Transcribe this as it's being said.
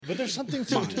But there's something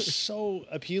just so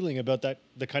appealing about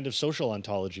the kind of social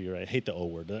ontology, or I hate the O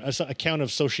word, a account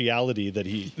of sociality that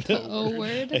he... The O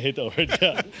word? I hate the O word,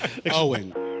 yeah.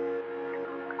 Owen.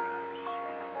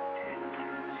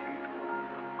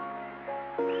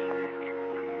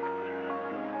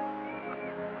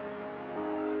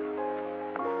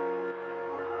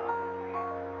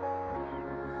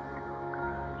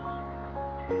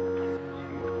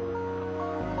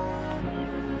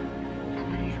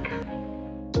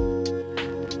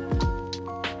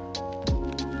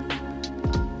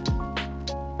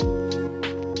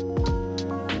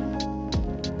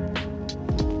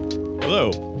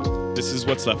 Hello, this is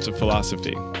What's Left of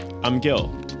Philosophy. I'm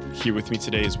Gil. Here with me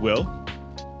today is Will.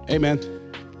 Hey, man.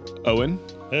 Owen.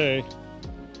 Hey.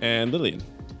 And Lillian.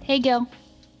 Hey, Gil.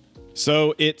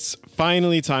 So it's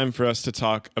finally time for us to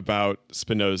talk about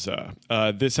Spinoza.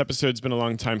 This episode's been a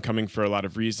long time coming for a lot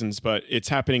of reasons, but it's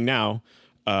happening now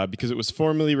because it was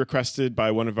formally requested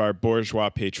by one of our bourgeois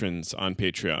patrons on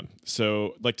Patreon.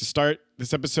 So I'd like to start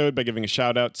this episode by giving a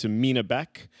shout out to Mina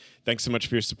Beck. Thanks so much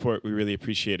for your support. We really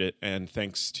appreciate it. And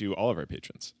thanks to all of our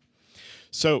patrons.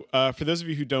 So for those of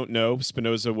you who don't know,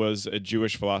 Spinoza was a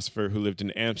Jewish philosopher who lived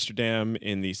in Amsterdam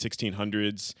in the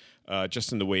 1600s,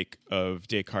 just in the wake of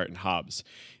Descartes and Hobbes.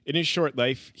 In his short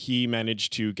life, he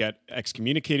managed to get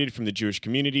excommunicated from the Jewish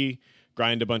community,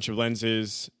 grind a bunch of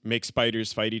lenses, make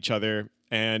spiders fight each other,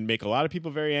 and make a lot of people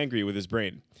very angry with his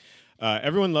brain.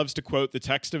 Everyone loves to quote the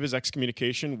text of his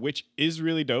excommunication, which is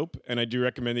really dope, and I do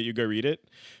recommend that you go read it.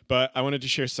 But I wanted to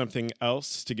share something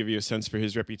else to give you a sense for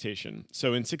his reputation. So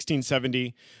in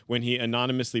 1670, when he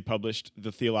anonymously published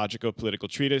the Theologico Political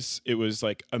Treatise, it was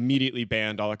like immediately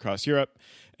banned all across Europe,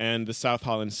 and the South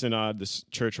Holland Synod, this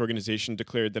church organization,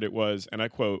 declared that it was, and I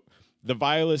quote, the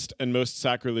vilest and most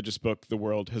sacrilegious book the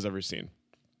world has ever seen.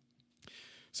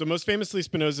 So most famously,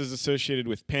 Spinoza is associated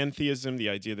with pantheism, the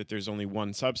idea that there's only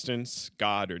one substance,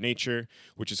 God or nature,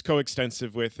 which is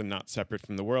coextensive with and not separate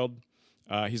from the world.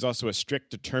 He's also a strict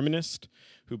determinist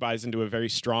who buys into a very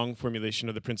strong formulation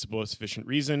of the principle of sufficient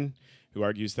reason, who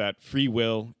argues that free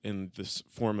will in this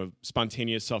form of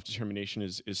spontaneous self-determination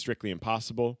is strictly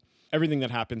impossible. Everything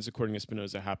that happens, according to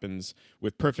Spinoza, happens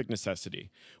with perfect necessity,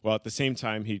 while at the same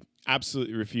time he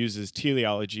absolutely refuses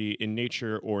teleology in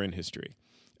nature or in history.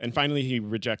 And finally, he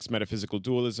rejects metaphysical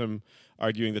dualism,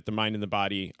 arguing that the mind and the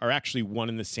body are actually one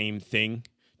and the same thing,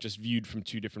 just viewed from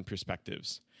two different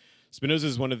perspectives. Spinoza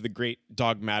is one of the great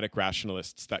dogmatic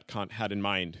rationalists that Kant had in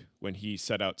mind when he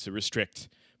set out to restrict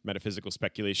metaphysical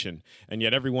speculation. And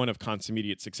yet every one of Kant's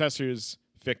immediate successors,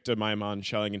 Fichte, Maimon,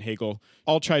 Schelling, and Hegel,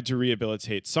 all tried to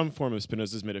rehabilitate some form of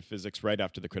Spinoza's metaphysics right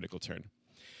after the critical turn.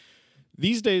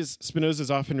 These days, Spinoza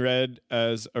is often read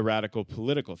as a radical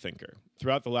political thinker.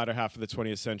 Throughout the latter half of the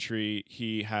 20th century,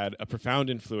 he had a profound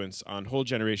influence on whole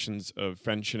generations of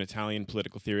French and Italian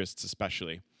political theorists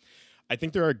especially. I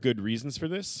think there are good reasons for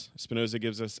this. Spinoza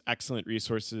gives us excellent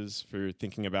resources for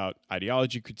thinking about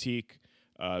ideology critique,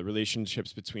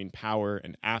 relationships between power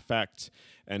and affect,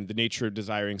 and the nature of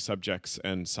desiring subjects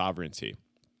and sovereignty.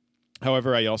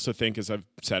 However, I also think, as I've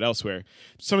said elsewhere,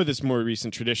 some of this more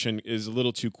recent tradition is a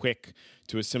little too quick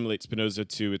to assimilate Spinoza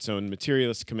to its own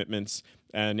materialist commitments,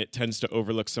 and it tends to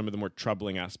overlook some of the more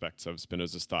troubling aspects of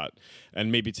Spinoza's thought.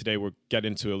 And maybe today we'll get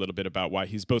into a little bit about why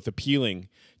he's both appealing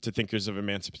to thinkers of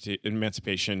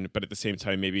emancipation, but at the same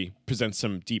time maybe presents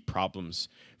some deep problems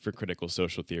for critical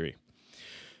social theory.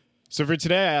 So for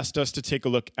today, I asked us to take a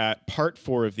look at part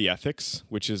 4 of the Ethics,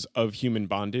 which is Of Human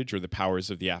Bondage, or the Powers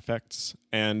of the Affects,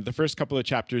 and the first couple of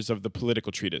chapters of the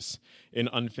Political Treatise, an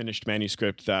unfinished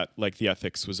manuscript that, like the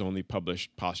Ethics, was only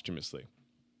published posthumously.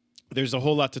 There's a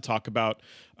whole lot to talk about,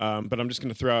 but I'm just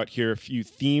going to throw out here a few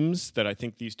themes that I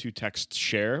think these two texts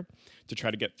share to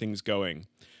try to get things going.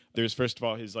 There's, first of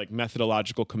all, his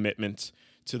methodological commitment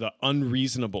to the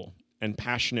unreasonable and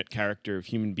passionate character of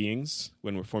human beings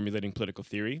when we're formulating political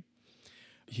theory.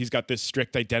 He's got this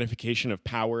strict identification of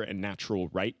power and natural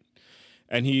right.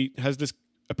 And he has this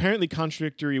apparently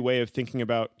contradictory way of thinking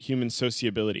about human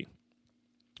sociability,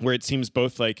 where it seems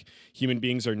both like human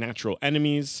beings are natural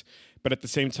enemies, but at the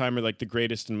same time are like the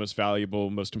greatest and most valuable,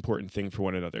 most important thing for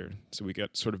one another. So we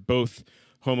got sort of both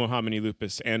homo homini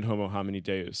lupus and homo homini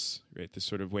deus, right? This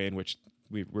sort of way in which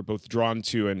we're both drawn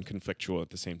to and conflictual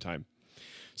at the same time.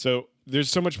 So there's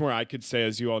so much more I could say.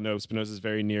 As you all know, Spinoza is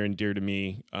very near and dear to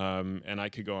me, and I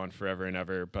could go on forever and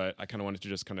ever, but I kind of wanted to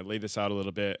just kind of lay this out a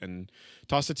little bit and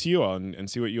toss it to you all and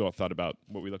see what you all thought about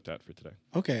what we looked at for today.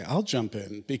 Okay, I'll jump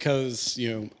in because,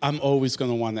 I'm always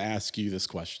going to want to ask you this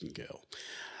question, Gil.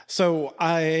 So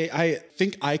I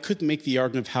think I could make the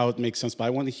argument of how it makes sense, but I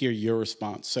want to hear your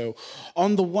response. So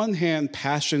on the one hand,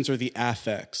 passions are the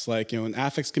affects. Like, and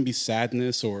affects can be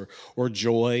sadness or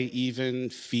joy, even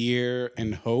fear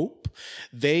and hope.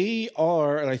 They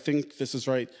are, and I think this is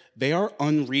right, they are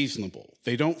unreasonable.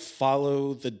 They don't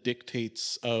follow the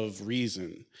dictates of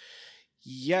reason.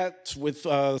 Yet with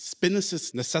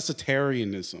Spinozist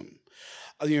necessitarianism,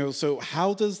 so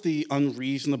how does the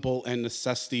unreasonable and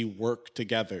necessity work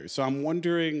together? So I'm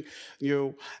wondering,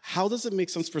 how does it make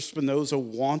sense for Spinoza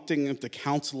wanting to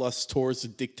counsel us towards the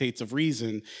dictates of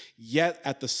reason, yet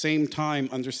at the same time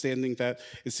understanding that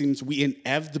it seems we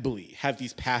inevitably have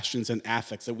these passions and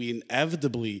affects, that we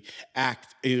inevitably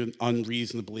act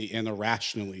unreasonably and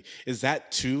irrationally? Is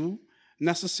that too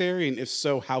necessary? And if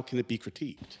so, how can it be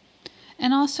critiqued?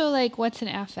 And also, like, what's an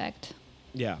affect?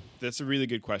 Yeah, that's a really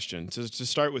good question. To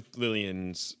start with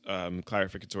Lillian's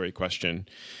clarificatory question,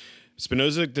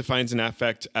 Spinoza defines an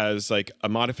affect as like a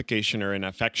modification or an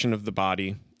affection of the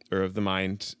body or of the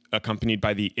mind accompanied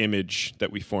by the image that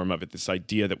we form of it, this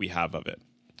idea that we have of it.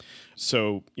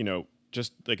 So,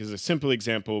 just like as a simple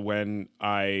example, when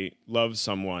I love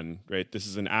someone, right, this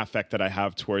is an affect that I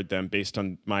have toward them based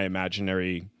on my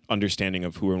imaginary understanding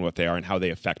of who and what they are and how they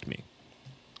affect me.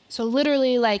 So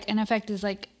literally, like, an affect is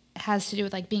like, has to do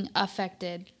with like being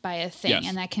affected by a thing. Yes.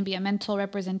 And that can be a mental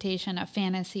representation, a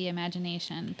fantasy,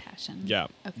 imagination, passion. Yeah.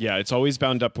 Okay. Yeah. It's always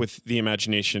bound up with the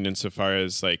imagination insofar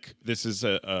as like this is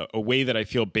a way that I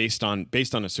feel based on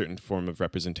a certain form of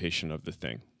representation of the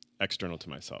thing external to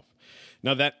myself.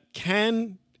 Now that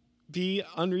can be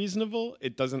unreasonable.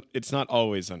 It's not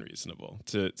always unreasonable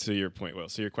to your point, Will.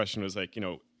 So your question was like,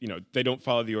 they don't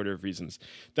follow the order of reasons.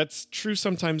 That's true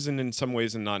sometimes and in some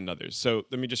ways and not in others. So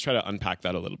let me just try to unpack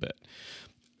that a little bit.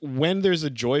 When there's a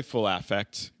joyful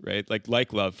affect, right,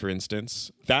 like love, for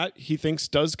instance, that he thinks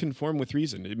does conform with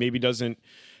reason. It maybe doesn't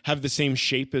have the same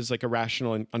shape as like a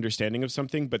rational understanding of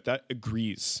something, but that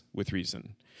agrees with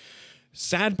reason.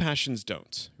 Sad passions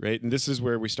don't, right? And this is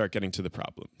where we start getting to the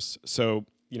problems. So,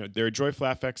 there are joyful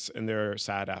affects and there are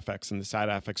sad affects, and the sad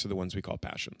affects are the ones we call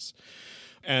passions.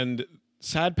 And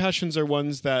sad passions are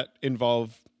ones that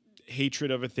involve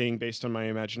hatred of a thing based on my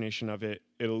imagination of it.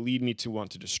 It'll lead me to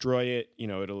want to destroy it.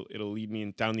 It'll lead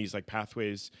me down these like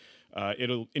pathways.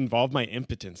 It'll involve my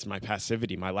impotence, my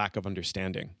passivity, my lack of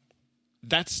understanding.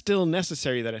 That's still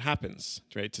necessary that it happens,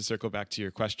 right? To circle back to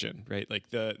your question, right?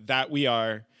 Like that we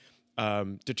are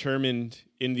determined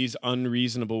in these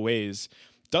unreasonable ways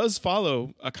does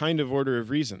follow a kind of order of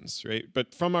reasons, right?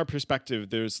 But from our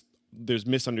perspective, there's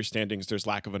misunderstandings, there's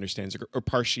lack of understandings, or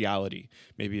partiality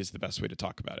maybe is the best way to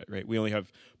talk about it, right? We only have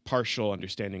partial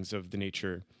understandings of the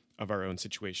nature of our own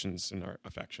situations and our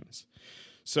affections.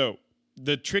 So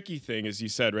the tricky thing, as you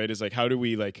said, right, is like, how do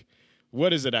we what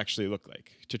does it actually look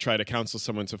like to try to counsel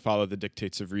someone to follow the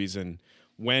dictates of reason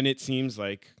when it seems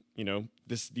like,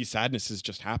 these sadnesses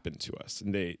just happen to us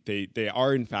and they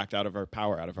are in fact out of our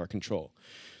power, out of our control.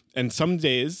 And some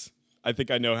days I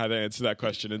think I know how to answer that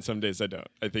question, and some days I don't.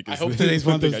 I hope today's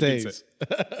one of those days.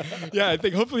 Yeah, I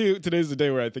think hopefully today's the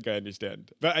day where I think I understand.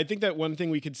 But I think that one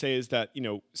thing we could say is that,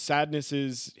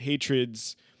 sadnesses,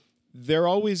 hatreds, they're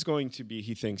always going to be,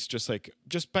 he thinks, just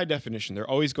by definition, they're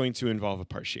always going to involve a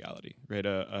partiality, right?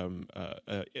 An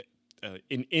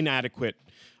inadequate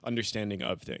understanding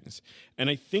of things. And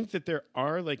I think that there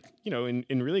are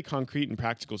in really concrete and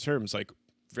practical terms, like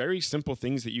very simple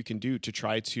things that you can do to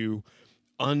try to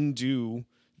undo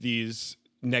these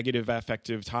negative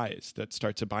affective ties that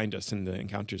start to bind us in the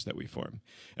encounters that we form.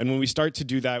 And when we start to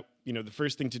do that, the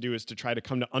first thing to do is to try to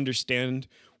come to understand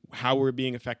how we're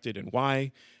being affected and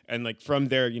why. And from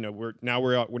there,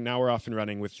 we're off and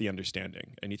running with the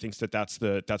understanding. And he thinks that that's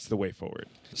the way forward.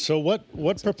 So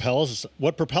what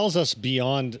propels us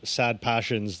beyond sad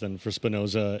passions than for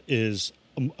Spinoza is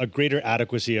a greater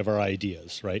adequacy of our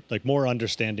ideas, right? Like more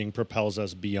understanding propels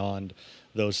us beyond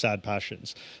those sad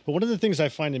passions. But one of the things I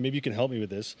find, and maybe you can help me with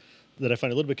this, that I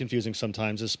find a little bit confusing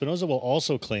sometimes, is Spinoza will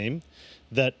also claim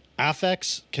that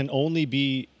affects can only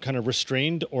be kind of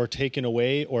restrained or taken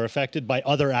away or affected by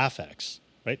other affects,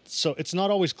 right? So it's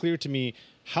not always clear to me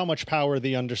how much power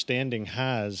the understanding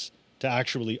has to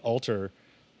actually alter,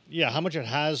 how much it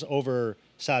has over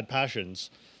sad passions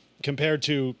compared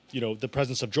to, the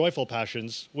presence of joyful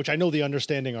passions, which I know the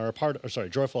understanding are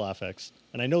joyful affects,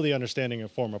 and I know the understanding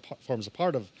forms a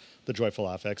part of the joyful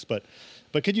affects. But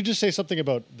could you just say something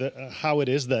about how it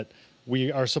is that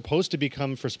we are supposed to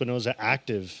become, for Spinoza,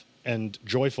 active and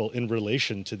joyful in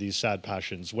relation to these sad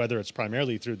passions, whether it's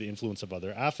primarily through the influence of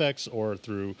other affects or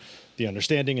through the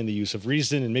understanding and the use of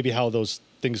reason, and maybe how those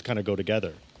things kind of go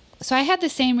together? So I had the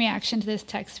same reaction to this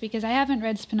text because I haven't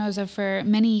read Spinoza for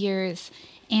many years,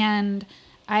 and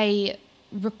I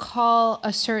recall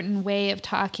a certain way of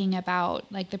talking about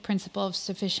like the principle of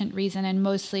sufficient reason, and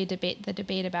mostly the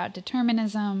debate about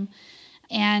determinism.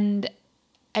 And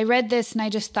I read this and I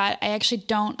just thought, I actually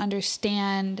don't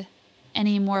understand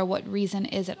anymore what reason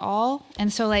is at all.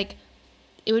 And so like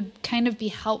it would kind of be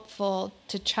helpful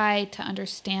to try to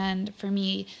understand for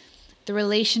me the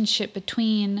relationship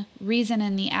between reason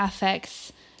and the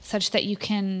affects, such that you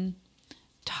can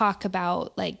talk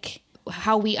about like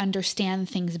how we understand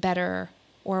things better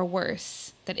or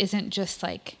worse. That isn't just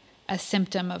like a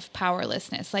symptom of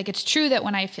powerlessness. Like it's true that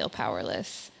when I feel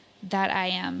powerless, that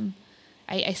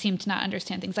I seem to not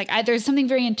understand things. Like there's something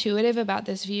very intuitive about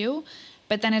this view,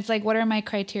 but then it's like, what are my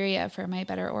criteria for my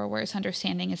better or worse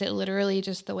understanding? Is it literally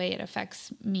just the way it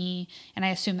affects me? And I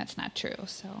assume that's not true.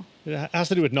 So it has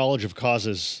to do with knowledge of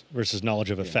causes versus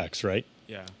knowledge of effects, right?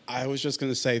 Yeah. I was just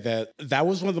going to say that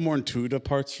was one of the more intuitive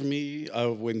parts for me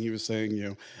when he was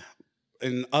saying,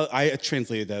 and I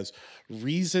translated it as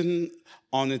reason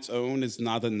on its own is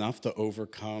not enough to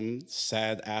overcome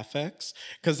sad affects.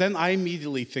 Because then I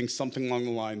immediately think something along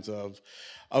the lines of,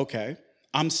 okay,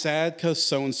 I'm sad because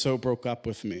so-and-so broke up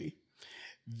with me.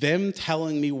 Them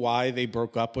telling me why they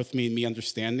broke up with me and me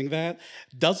understanding that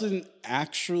doesn't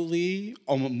actually,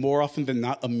 more often than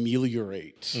not,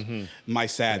 ameliorate my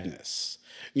sadness.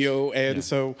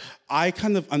 So I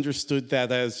kind of understood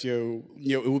that as, it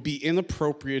would be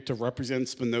inappropriate to represent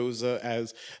Spinoza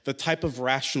as the type of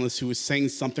rationalist who is saying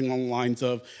something along the lines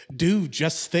of, dude,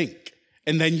 just think,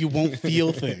 and then you won't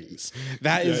feel things.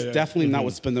 That is definitely not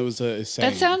what Spinoza is saying.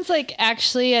 that sounds like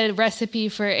actually a recipe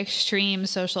for extreme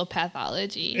social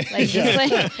pathology. Like just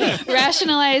like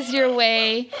rationalize your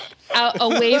way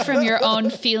away from your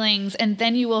own feelings, and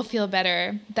then you will feel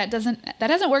better. That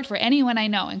hasn't worked for anyone I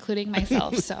know, including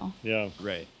myself. So Yeah.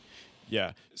 Right.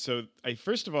 Yeah. So I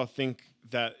first of all think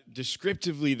that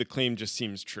descriptively the claim just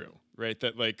seems true, right?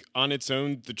 That like on its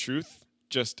own, the truth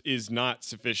just is not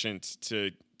sufficient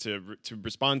to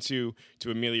respond to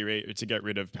ameliorate, or to get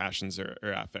rid of passions or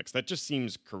affects. That just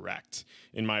seems correct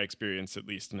in my experience, at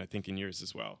least, and I think in yours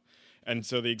as well. And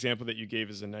so the example that you gave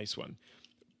is a nice one.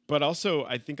 But also,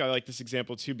 I think I like this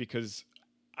example too, because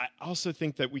I also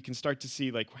think that we can start to see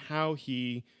like how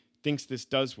he thinks this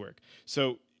does work.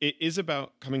 So it is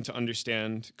about coming to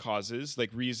understand causes. Like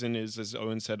reason is, as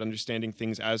Owen said, understanding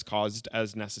things as caused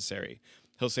as necessary.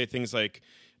 He'll say things like,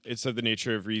 it's of the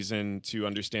nature of reason to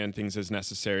understand things as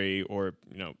necessary, or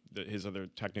his other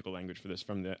technical language for this,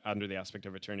 from under the aspect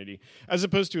of eternity, as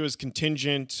opposed to as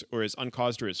contingent or as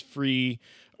uncaused or as free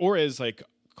or as like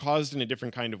caused in a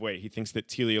different kind of way. He thinks that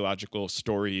teleological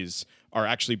stories are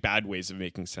actually bad ways of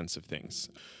making sense of things.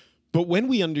 But when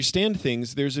we understand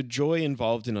things, there's a joy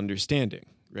involved in understanding,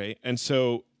 right? And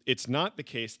so it's not the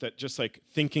case that just like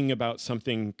thinking about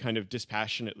something kind of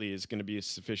dispassionately is going to be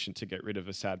sufficient to get rid of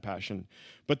a sad passion.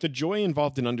 But the joy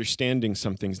involved in understanding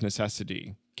something's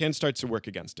necessity can start to work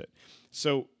against it.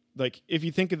 So like if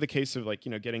you think of the case of like,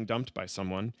 getting dumped by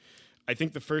someone, I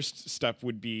think the first step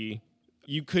would be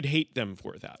you could hate them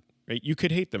for that, right? You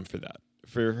could hate them for that,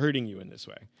 for hurting you in this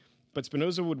way. But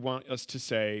Spinoza would want us to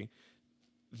say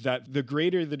that the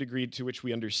greater the degree to which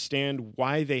we understand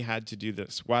why they had to do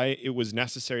this, why it was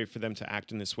necessary for them to act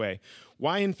in this way,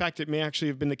 why, in fact, it may actually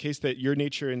have been the case that your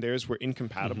nature and theirs were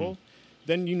incompatible,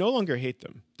 then you no longer hate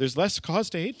them. There's less cause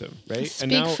to hate them, right?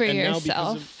 Speak for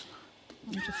yourself.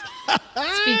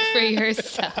 Speak for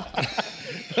yourself.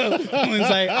 It's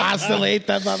like, oscillate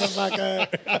that motherfucker.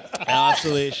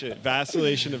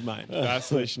 Vacillation of mind,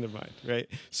 right?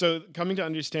 So coming to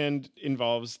understand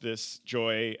involves this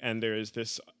joy, and there's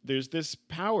this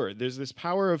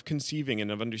power of conceiving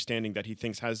and of understanding that he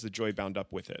thinks has the joy bound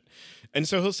up with it. And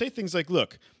so he'll say things like,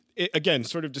 look, again,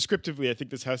 sort of descriptively, I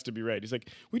think this has to be right. He's like,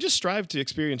 we just strive to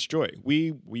experience joy.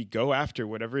 We go after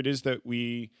whatever it is that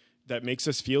makes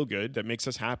us feel good, that makes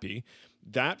us happy.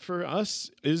 That for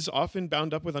us is often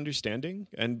bound up with understanding,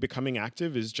 and becoming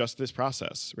active is just this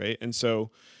process, right? And so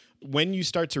when you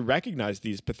start to recognize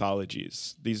these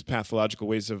pathologies, these pathological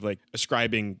ways of like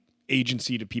ascribing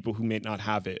agency to people who may not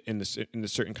have it in a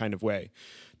certain kind of way,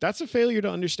 that's a failure to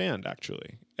understand,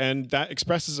 actually. And that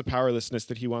expresses a powerlessness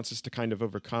that he wants us to kind of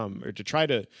overcome, or to try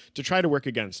to work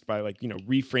against by like,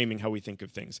 reframing how we think of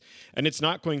things. And it's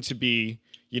not going to be,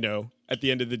 at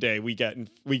the end of the day, we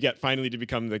get finally to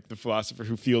become the philosopher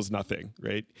who feels nothing,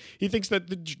 right? He thinks that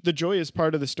the joy is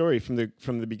part of the story from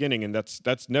the beginning, and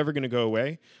that's never going to go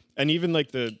away. And even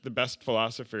like the best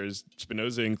philosophers,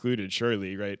 Spinoza included,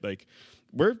 surely, right? Like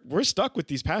we're stuck with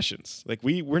these passions. Like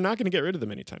we're not going to get rid of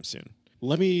them anytime soon.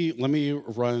 Let me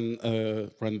run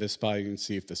this by you and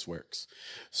see if this works.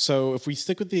 So if we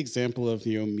stick with the example of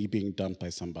me being dumped by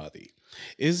somebody,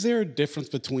 is there a difference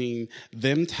between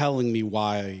them telling me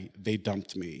why they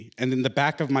dumped me, and in the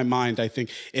back of my mind I think,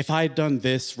 if I had done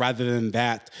this rather than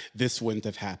that, this wouldn't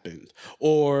have happened,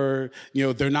 or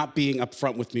they're not being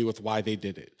upfront with me with why they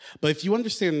did it. But if you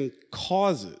understand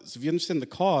causes, if you understand the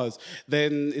cause,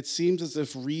 then it seems as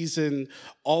if reason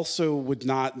also would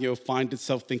not find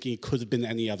itself thinking it could have been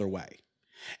any other way.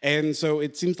 And so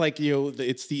it seems like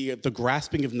it's the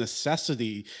grasping of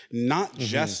necessity, not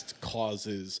just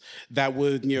causes, that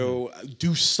would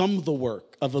do some of the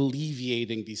work of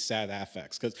alleviating these sad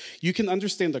affects. Because you can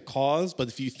understand the cause, but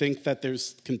if you think that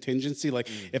there's contingency, like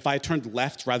if I turned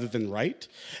left rather than right,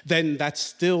 then that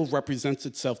still represents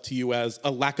itself to you as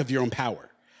a lack of your own power.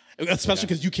 Especially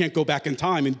because you can't go back in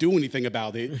time and do anything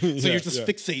about it. So you're just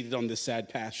fixated on this sad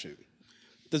passion.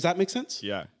 Does that make sense?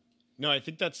 Yeah. No, I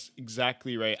think that's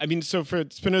exactly right. I mean, so for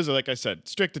Spinoza, like I said,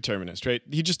 strict determinist, right?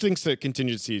 He just thinks that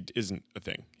contingency isn't a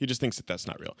thing. He just thinks that that's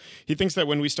not real. He thinks that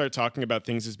when we start talking about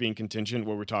things as being contingent,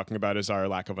 what we're talking about is our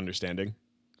lack of understanding,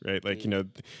 right? Like,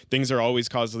 things are always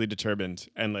causally determined.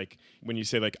 And like, when you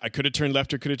say like, I could have turned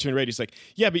left or could have turned right, he's like,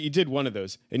 yeah, but you did one of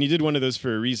those. And you did one of those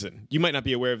for a reason. You might not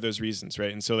be aware of those reasons,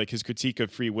 right? And so like his critique of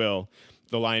free will,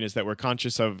 the line is that we're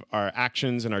conscious of our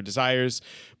actions and our desires,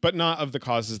 but not of the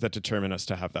causes that determine us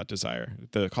to have that desire,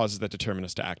 the causes that determine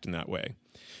us to act in that way.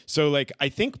 So like, I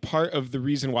think part of the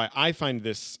reason why I find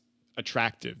this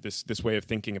attractive, this way of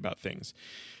thinking about things,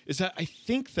 is that I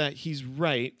think that he's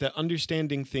right, that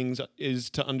understanding things is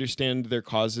to understand their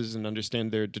causes and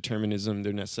understand their determinism,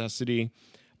 their necessity.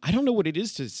 I don't know what it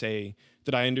is to say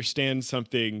that I understand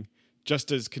something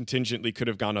just as contingently could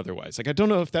have gone otherwise. Like, I don't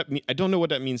know what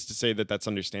that means to say that that's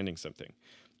understanding something.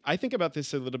 I think about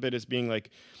this a little bit as being like,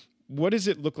 what does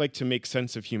it look like to make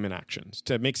sense of human actions,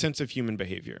 to make sense of human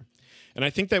behavior? And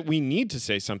I think that we need to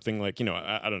say something like,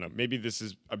 I don't know, maybe this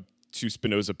is too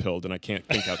Spinoza pilled and I can't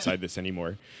think outside this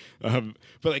anymore. But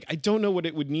like, I don't know what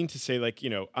it would mean to say like,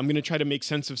 I'm going to try to make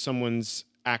sense of someone's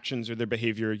actions or their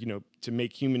behavior, to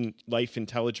make human life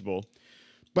intelligible.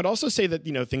 But also say that,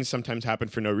 things sometimes happen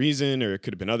for no reason, or it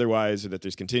could have been otherwise, or that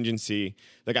there's contingency.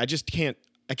 Like, I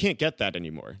can't get that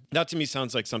anymore. That to me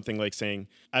sounds like something like saying,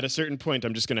 at a certain point,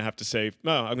 I'm just going to have to say,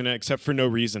 no, I'm going to accept for no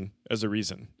reason as a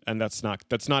reason. And that's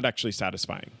not actually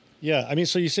satisfying. Yeah, I mean,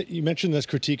 so you mentioned this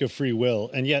critique of free will,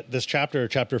 and yet this chapter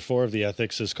 4 of the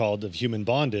Ethics is called Of Human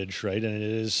Bondage, right? And it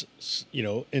is,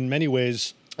 in many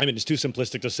ways, I mean, it's too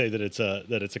simplistic to say that it's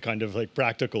a kind of like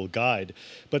practical guide,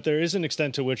 but there is an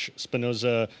extent to which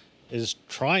Spinoza is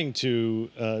trying to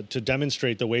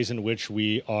demonstrate the ways in which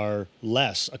we are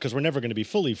less, because we're never going to be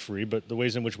fully free, but the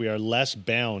ways in which we are less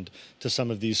bound to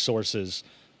some of these sources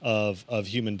of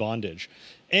human bondage.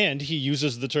 And he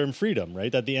uses the term freedom,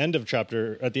 right? At the end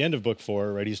of book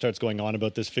 4, right, he starts going on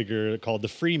about this figure called the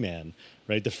free man,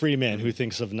 right? The free man who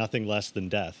thinks of nothing less than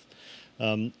death.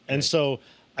 And so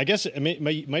I guess it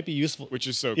might be useful. Which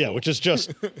is so yeah, cool. Which is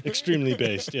just extremely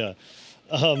based, yeah.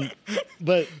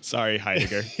 But sorry,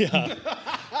 Heidegger.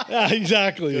 Yeah,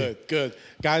 exactly. Good.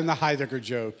 Got in the Heidegger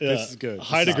joke. Yeah. This is good.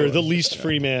 Heidegger, the least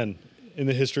free man in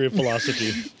the history of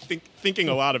philosophy. Thinking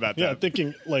a lot about that. Yeah,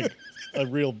 thinking like a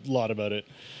real lot about it.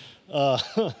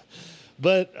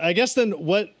 But I guess then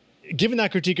given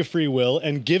that critique of free will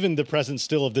and given the presence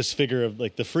still of this figure of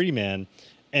like the free man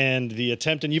and the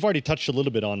attempt, and you've already touched a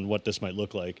little bit on what this might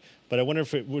look like, but I wonder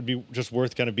if it would be just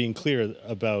worth kind of being clear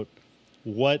about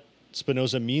what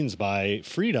Spinoza means by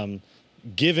freedom,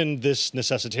 given this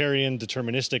necessitarian,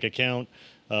 deterministic account,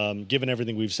 given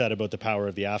everything we've said about the power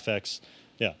of the affects.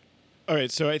 Yeah. All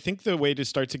right, so I think the way to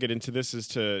start to get into this is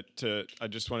to I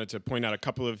just wanted to point out a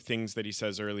couple of things that he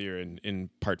says earlier in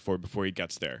part 4 before he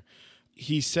gets there.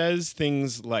 He says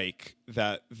things like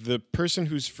that the person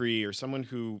who's free or someone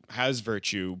who has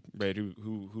virtue, right,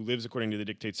 who lives according to the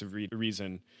dictates of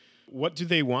reason, what do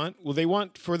they want? Well, they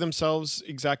want for themselves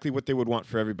exactly what they would want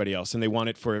for everybody else, and they want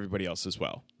it for everybody else as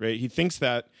well, right? He thinks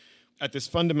that at this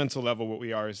fundamental level, what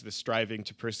we are is this striving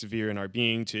to persevere in our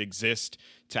being, to exist,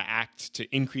 to act, to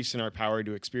increase in our power,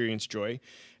 to experience joy.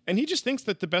 And he just thinks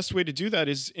that the best way to do that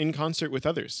is in concert with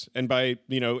others, and by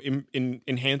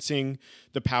enhancing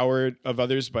the power of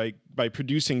others by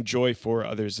producing joy for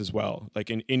others as well, like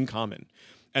in common.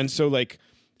 And so like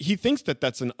he thinks that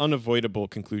that's an unavoidable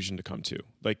conclusion to come to,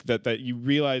 like that you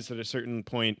realize at a certain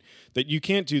point that you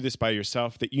can't do this by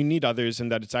yourself, that you need others,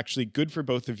 and that it's actually good for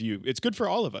both of you. It's good for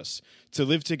all of us to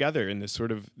live together in this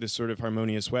sort of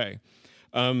harmonious way.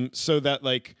 So that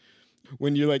like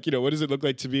when you're like, what does it look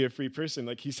like to be a free person?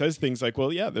 Like he says things like,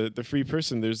 well, yeah, the free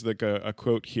person, there's like a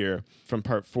quote here from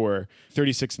part 4,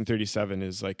 36 and 37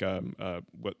 is like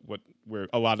where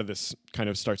a lot of this kind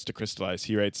of starts to crystallize.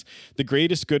 He writes, the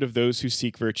greatest good of those who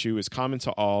seek virtue is common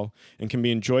to all and can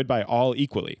be enjoyed by all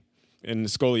equally. In the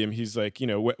Scholium, he's like,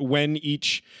 when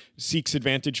each seeks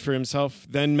advantage for himself,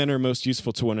 then men are most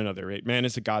useful to one another, right? Man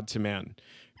is a god to man.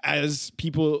 As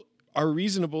people are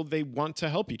reasonable, they want to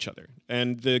help each other.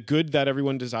 And the good that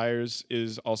everyone desires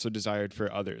is also desired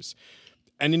for others.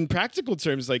 And in practical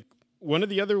terms, like one of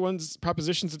the other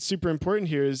propositions that's super important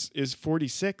here is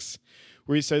 46,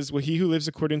 where he says, well, he who lives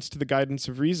according to the guidance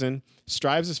of reason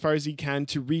strives as far as he can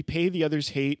to repay the other's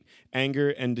hate, anger,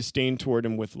 and disdain toward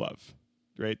him with love.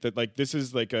 Right? That like this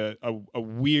is like a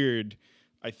weird,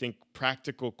 I think,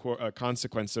 practical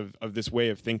consequence of this way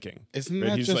of thinking. Isn't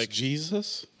right? that He's just like,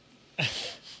 Jesus?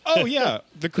 Oh yeah,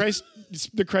 the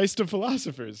Christ of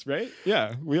philosophers, right?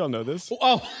 Yeah, we all know this.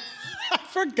 Oh, I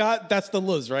forgot that's the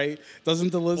Luz, right?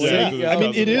 Doesn't the Luz say? Yeah. I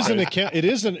mean, it is an account. It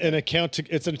is an account.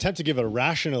 It's an attempt to give a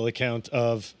rational account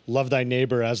of love thy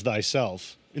neighbor as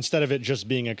thyself, instead of it just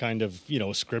being a kind of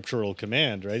scriptural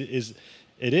command, right?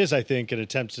 It is, I think, an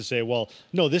attempt to say, well,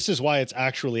 no, this is why it's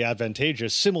actually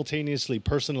advantageous, simultaneously,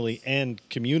 personally, and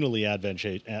communally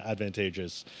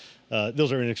advantageous.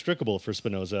 Those are inextricable for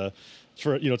Spinoza,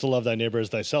 to love thy neighbor as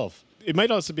thyself. It might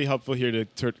also be helpful here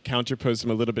to counterpose him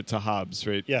a little bit to Hobbes,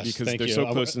 right? Yes, because thank they're you.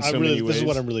 so close in so many ways. This is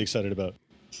what I'm really excited about.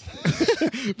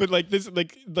 But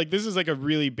this is like a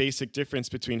really basic difference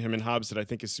between him and Hobbes that I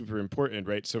think is super important,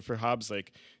 right? So for Hobbes,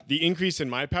 like the increase in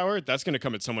my power, that's going to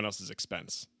come at someone else's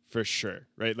expense. For sure,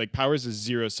 right? Like power is a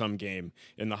zero-sum game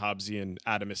in the Hobbesian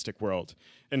atomistic world.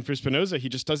 And for Spinoza, he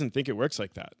just doesn't think it works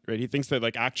like that, right? He thinks that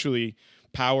like actually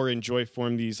power and joy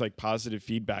form these like positive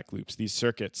feedback loops, these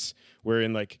circuits,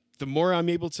 wherein like the more I'm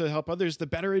able to help others, the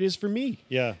better it is for me.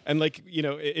 Yeah. And like,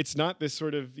 it's not this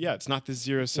sort of, it's not this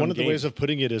zero-sum One of the ways of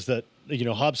putting it is that,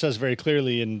 Hobbes says very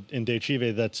clearly in De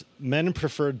Cive that men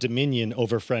prefer dominion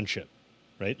over friendship,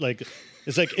 right? Like,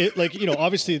 it's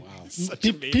obviously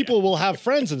people will have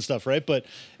friends and stuff, right? But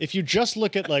if you just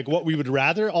look at like what we would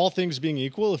rather, all things being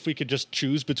equal, if we could just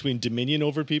choose between dominion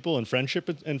over people and friendship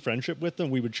with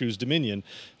them, we would choose dominion.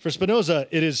 For Spinoza,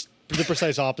 it is the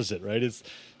precise opposite, right?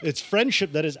 It's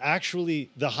friendship that is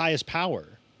actually the highest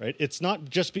power, right? It's not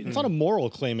it's not a moral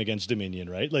claim against dominion,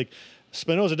 right? Like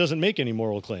Spinoza doesn't make any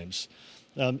moral claims.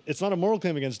 It's not a moral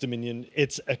claim against dominion.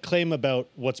 It's a claim about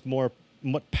what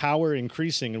power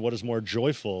increasing and what is more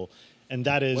joyful, and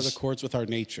that is what accords with our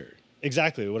nature.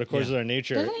 Exactly, what accords with our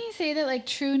nature. Doesn't he say that like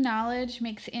true knowledge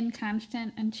makes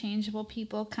inconstant, unchangeable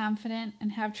people confident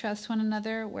and have trust one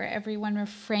another, where everyone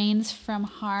refrains from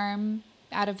harm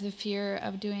out of the fear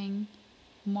of doing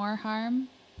more harm?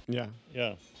 Yeah.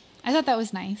 I thought that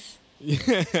was nice. Yeah,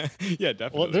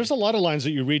 definitely. Well, there's a lot of lines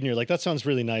that you read and you're like, that sounds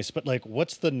really nice, but like,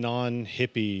 what's the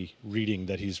non-hippie reading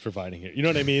that he's providing here? You know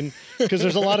what I mean? Because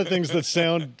there's a lot of things that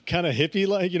sound kind of hippie,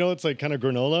 like, it's like kind of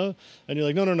granola, and you're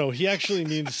like, no, he actually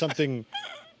means something,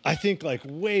 I think, like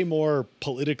way more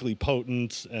politically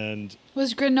potent. And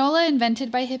was granola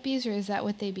invented by hippies, or is that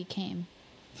what they became?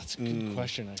 That's a good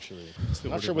question, actually. I'm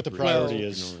not sure what the priority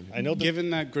is. I know given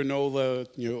that granola,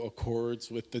 accords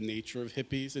with the nature of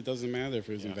hippies, it doesn't matter if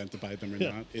it was invented by them or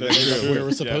not. It's where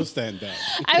we're supposed to end up.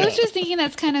 I was just thinking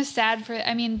that's kind of sad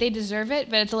they deserve it,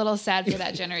 but it's a little sad for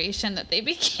that generation that they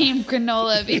became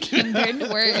their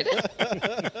word.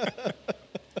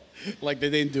 Like they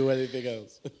didn't do anything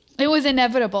else. It was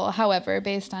inevitable, however,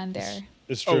 based on their...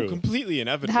 It's true. Oh, completely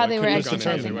inevitable. How they were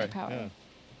exercising their power. Yeah.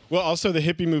 Well, also the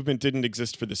hippie movement didn't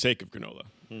exist for the sake of granola,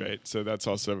 right? So that's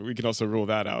also, we can also rule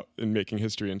that out in making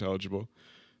history intelligible.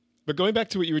 But going back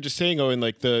to what you were just saying, Owen,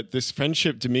 like this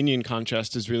friendship dominion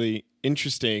contrast is really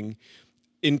interesting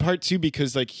in part too,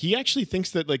 because like he actually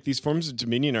thinks that like these forms of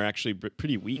dominion are actually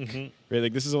pretty weak, right?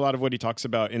 Like this is a lot of what he talks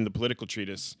about in the political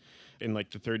treatise in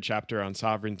like the 3rd chapter on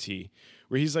sovereignty,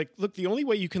 where he's like, look, the only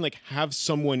way you can like have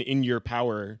someone in your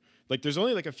power, like there's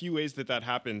only like a few ways that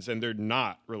happens, and they're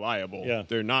not reliable. Yeah.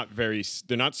 They're not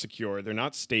secure. They're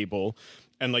not stable.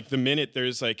 And like the minute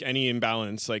there's like any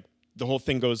imbalance, like the whole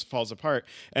thing falls apart,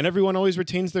 and everyone always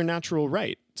retains their natural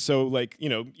right. So like,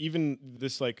 even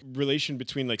this like relation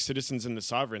between like citizens and the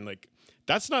sovereign, like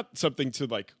that's not something to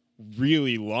like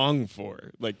really long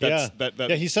for. Like that's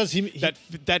he says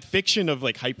that fiction of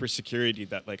like hyper security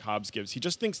that like Hobbes gives. He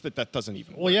just thinks that doesn't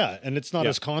even work. Well, yeah, and it's not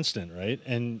as constant, right?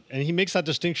 And he makes that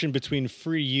distinction between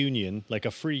free union, like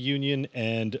a free union,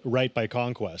 and right by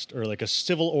conquest, or like a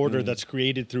civil order that's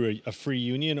created through a free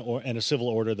union, and a civil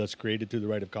order that's created through the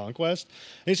right of conquest.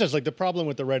 And he says like the problem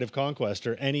with the right of conquest,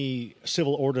 or any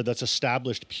civil order that's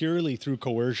established purely through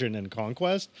coercion and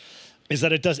conquest, is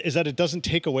that it doesn't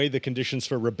take away the conditions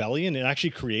for rebellion. It actually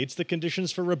creates the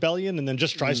conditions for rebellion, and then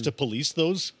just tries to police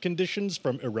those conditions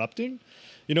from erupting.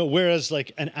 Whereas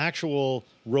like an actual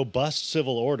robust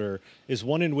civil order is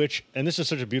one in which, and this is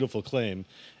such a beautiful claim,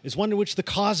 is one in which the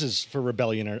causes for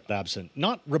rebellion are absent.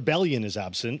 Not rebellion is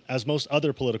absent, as most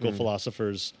other political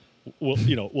philosophers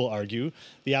will argue.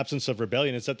 The absence of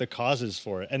rebellion is that the causes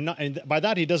for it, and by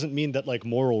that he doesn't mean that like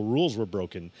moral rules were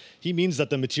broken. He means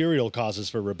that the material causes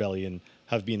for rebellion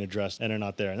have been addressed and are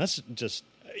not there. And that's just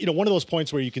one of those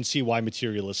points where you can see why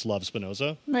materialists love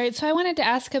Spinoza. Right. So I wanted to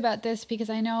ask about this because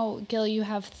I know, Gil, you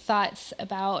have thoughts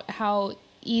about how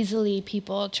easily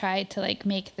people try to like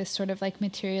make this sort of like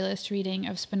materialist reading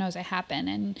of Spinoza happen,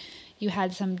 and you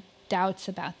had some doubts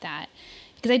about that.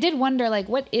 Because I did wonder, like,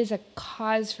 what is a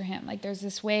cause for him? Like, there's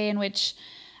this way in which,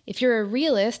 if you're a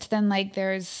realist, then, like,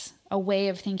 there's a way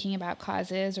of thinking about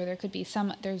causes, or there could be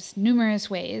there's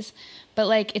numerous ways. But,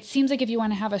 like, it seems like if you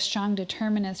want to have a strong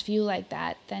determinist view like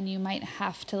that, then you might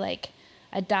have to, like,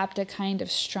 adopt a kind of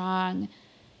strong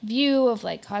view of,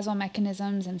 like, causal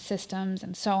mechanisms and systems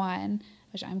and so on,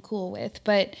 which I'm cool with.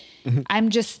 But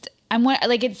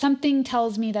something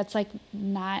tells me that's, like,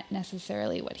 not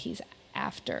necessarily what he's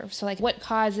after. So like, what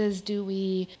causes do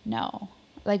we know?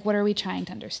 Like, what are we trying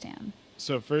to understand?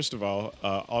 So first of all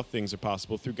things are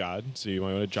possible through God. So you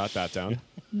might want to jot that down.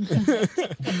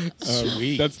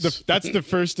 Sweet. That's the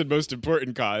first and most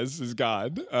important cause is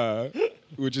God,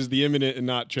 which is the immanent and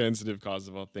not transitive cause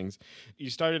of all things. You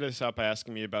started us out by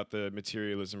asking me about the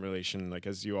materialism relation. Like,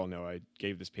 as you all know, I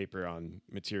gave this paper on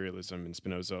materialism in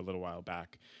Spinoza a little while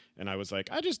back, and I was like,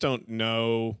 I just don't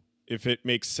know if it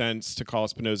makes sense to call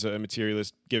Spinoza a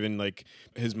materialist given like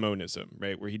his monism,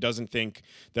 right? Where he doesn't think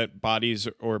that bodies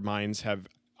or minds have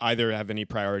any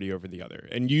priority over the other.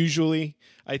 And usually,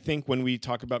 I think when we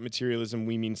talk about materialism,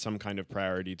 we mean some kind of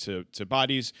priority to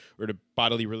bodies or to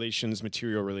bodily relations,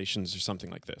 material relations, or something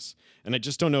like this. And I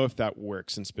just don't know if that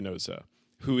works in Spinoza,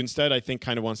 who instead I think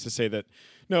kind of wants to say that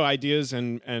no, ideas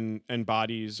and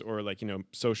bodies, or like,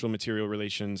 social material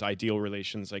relations, ideal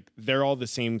relations, like they're all the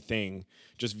same thing,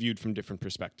 just viewed from different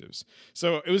perspectives.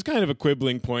 So it was kind of a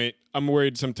quibbling point. I'm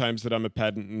worried sometimes that I'm a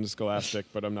pedant and a scholastic,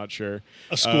 but I'm not sure.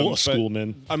 A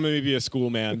schoolman. I'm maybe a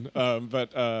schoolman.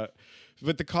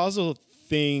 But the causal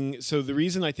thing, so the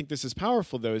reason I think this is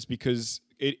powerful though is because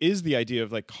it is the idea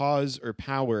of like cause or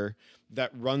power that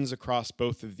runs across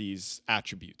both of these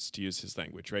attributes, to use his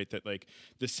language, right? That like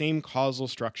the same causal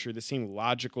structure, the same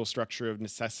logical structure of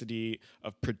necessity,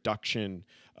 of production,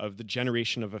 of the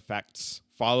generation of effects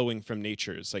following from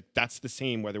natures, like that's the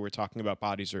same whether we're talking about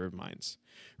bodies or minds,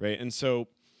 right? And so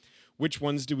which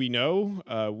ones do we know?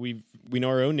 We know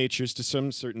our own natures to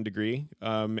some certain degree,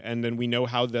 and then we know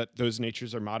how that those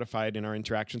natures are modified in our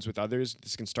interactions with others.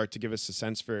 This can start to give us a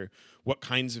sense for what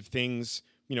kinds of things,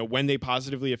 when they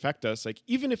positively affect us, like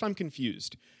even if I'm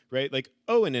confused, right? Like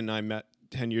Owen and I met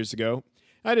 10 years ago.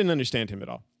 I didn't understand him at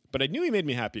all, but I knew he made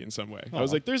me happy in some way. I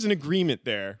was like, there's an agreement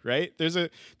there, right?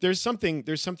 There's something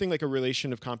like a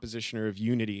relation of composition or of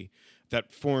unity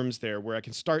that forms there where I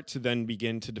can start to then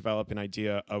begin to develop an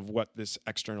idea of what this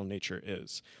external nature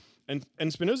is. And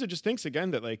Spinoza just thinks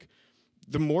again that like,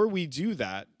 the more we do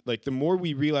that, like the more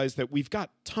we realize that we've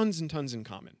got tons and tons in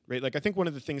common, right? Like I think one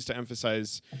of the things to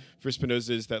emphasize for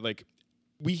Spinoza is that like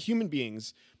we human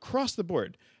beings across the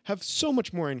board have so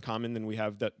much more in common than we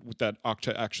have that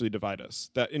actually divide us.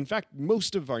 That in fact,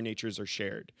 most of our natures are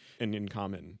shared and in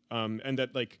common. And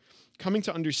that like coming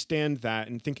to understand that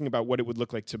and thinking about what it would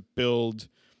look like to build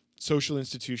social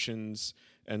institutions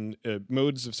and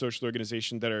modes of social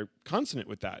organization that are consonant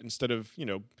with that, instead of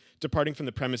departing from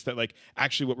the premise that like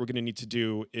actually what we're going to need to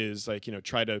do is like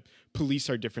try to police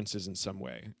our differences in some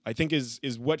way, I think is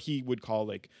what he would call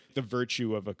like the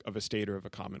virtue of a state or of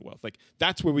a commonwealth. Like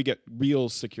that's where we get real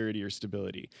security or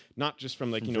stability, not just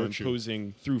from like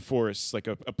imposing through force like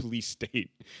a police state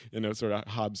in a sort of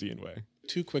Hobbesian way.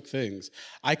 Two quick things.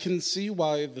 I can see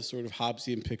why the sort of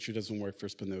Hobbesian picture doesn't work for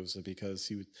Spinoza, because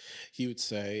he would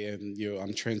say, and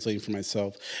I'm translating for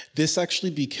myself, this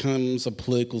actually becomes a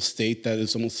political state that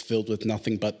is almost filled with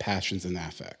nothing but passions and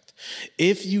affect.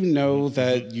 If you know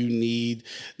that you need,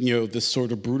 this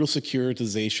sort of brutal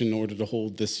securitization in order to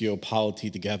hold this, polity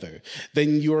together,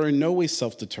 then you are in no way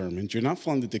self-determined. You're not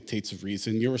following the dictates of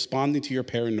reason. You're responding to your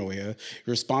paranoia.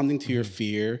 You're responding to your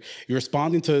fear. You're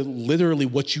responding to literally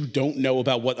what you don't know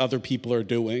about what other people are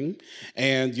doing,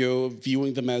 and you're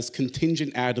viewing them as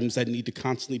contingent atoms that need to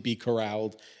constantly be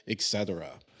corralled,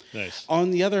 etc. Nice.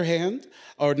 On the other hand,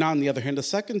 or not on the other hand, the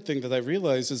second thing that I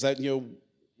realized is that,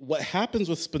 what happens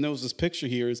with Spinoza's picture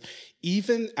here is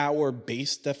even our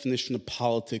base definition of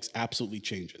politics absolutely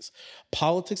changes.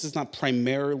 Politics is not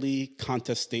primarily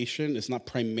contestation. It's not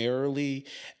primarily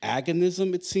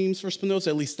agonism, it seems, for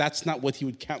Spinoza. At least that's not what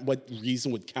what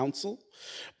reason would counsel.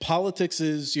 Politics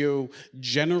is,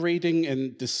 generating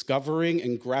and discovering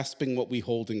and grasping what we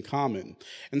hold in common.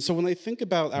 And so when I think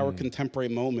about our contemporary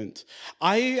moment,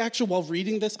 I actually, while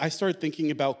reading this, I started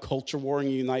thinking about culture war in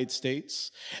the United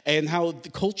States and how the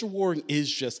culture warring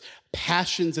is just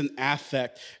passions and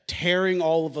affect tearing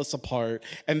all of us apart.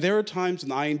 And there are times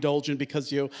when I indulge in,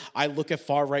 because I look at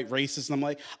far-right racists and I'm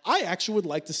like, I actually would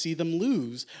like to see them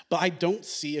lose, but I don't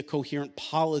see a coherent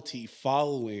polity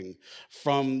following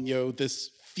from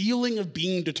this feeling of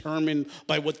being determined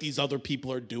by what these other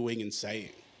people are doing and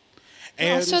saying.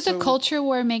 And also, the culture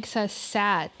war makes us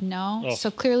sad, no? Oh,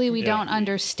 so clearly we don't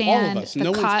understand. All of us.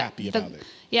 No one's happy about it.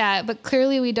 Yeah, but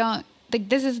clearly we don't.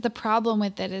 This is the problem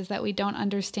with it, is that we don't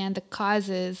understand the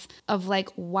causes of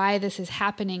why this is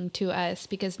happening to us,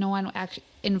 because no one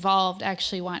involved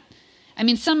actually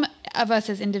some of us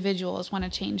as individuals want to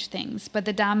change things, but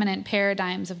the dominant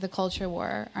paradigms of the culture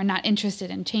war are not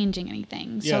interested in changing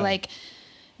anything. So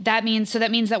that means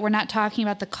that we're not talking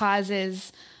about the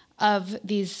causes of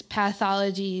these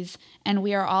pathologies, and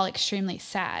we are all extremely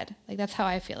sad. That's how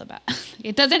I feel about it.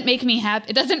 It doesn't make me happy.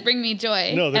 It doesn't bring me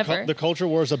joy. No, ever. The culture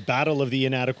war is a battle of the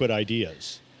inadequate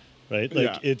ideas, right?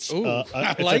 It's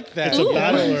I like that. It's a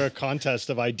battle or a contest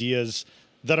of ideas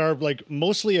that are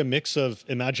mostly a mix of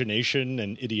imagination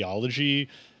and ideology,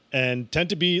 and tend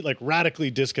to be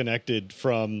radically disconnected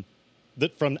from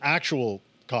actual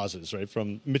causes, right?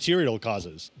 From material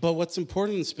causes. But what's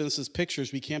important in Spinoza's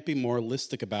pictures, we can't be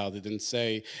moralistic about it and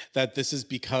say that this is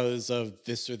because of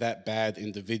this or that bad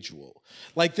individual.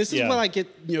 This is what I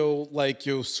get,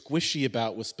 squishy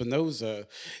about with Spinoza,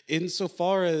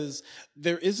 insofar as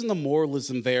there isn't a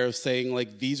moralism there of saying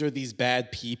these are these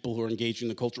bad people who are engaging in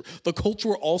the culture. The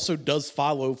culture also does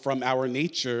follow from our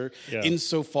nature,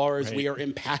 insofar as we are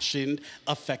impassioned,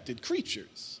 affected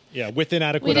creatures. Yeah, with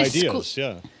inadequate ideas.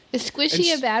 Is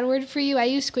squishy a bad word for you? I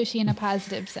use squishy in a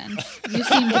positive sense. You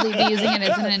seem to be using it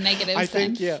as in a negative sense. I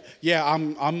think,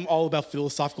 I'm all about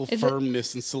philosophical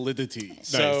firmness and solidity. Nice.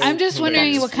 So I'm just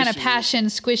wondering what kind of passion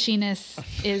squishiness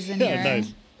is in here.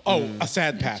 Nice. Oh, a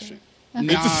sad passion. Okay.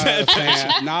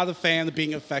 Not a fan of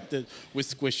being affected with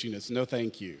squishiness. No,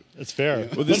 thank you. That's fair.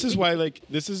 Yeah. Well, this is why,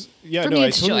 this is, for me,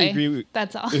 it's I totally joy. agree with.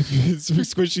 That's all.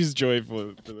 Squishy's joy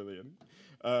for Lillian.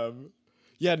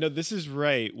 This is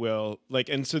right, Will.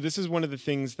 And so this is one of the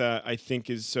things that I think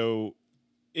is so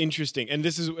interesting. And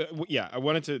this is,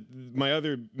 my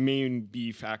other main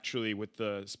beef actually with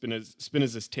the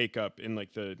Spinoza's take up in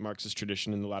the Marxist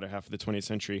tradition in the latter half of the 20th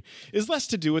century is less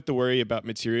to do with the worry about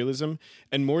materialism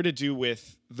and more to do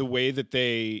with the way that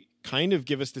they kind of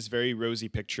give us this very rosy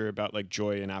picture about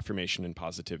joy and affirmation and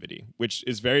positivity, which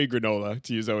is very granola,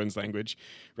 to use Owen's language,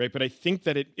 right? But I think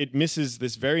that it misses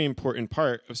this very important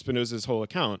part of Spinoza's whole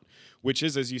account, which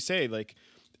is, as you say,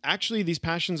 actually these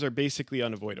passions are basically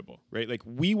unavoidable, right?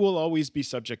 We will always be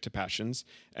subject to passions.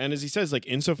 And as he says,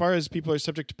 insofar as people are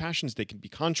subject to passions, they can be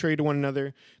contrary to one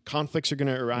another. Conflicts are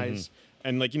going to arise.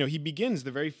 And he begins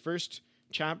the very first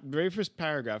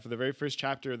paragraph of the very first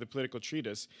chapter of the Political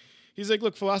Treatise. He's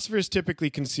look, philosophers typically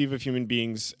conceive of human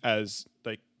beings as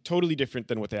totally different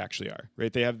than what they actually are,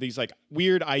 right? They have these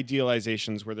weird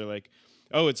idealizations where they're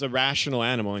oh, it's a rational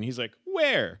animal. And he's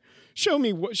where? Show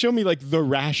me the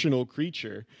rational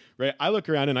creature, right? I look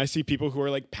around and I see people who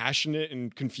are passionate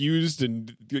and confused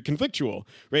and conflictual,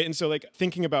 right? And so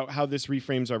thinking about how this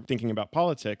reframes our thinking about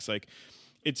politics,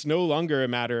 it's no longer a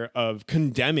matter of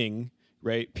condemning,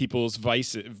 right, people's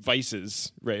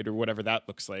vices, right, or whatever that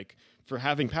looks like, for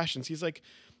having passions. He's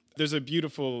there's a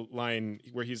beautiful line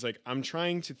where he's I'm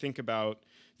trying to think about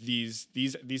these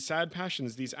sad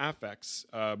passions, these affects,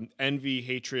 envy,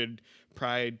 hatred,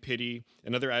 pride, pity,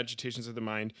 and other agitations of the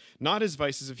mind, not as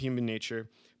vices of human nature,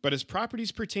 but as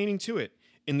properties pertaining to it,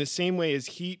 in the same way as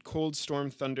heat, cold, storm,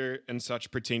 thunder, and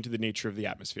such pertain to the nature of the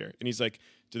atmosphere. And he's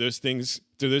do those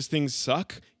things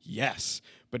suck? Yes.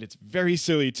 but it's very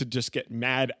silly to just get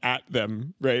mad at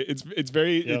them, right? It's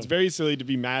very silly to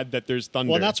be mad that there's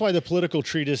thunder. Well, and that's why the political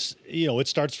treatise, it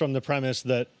starts from the premise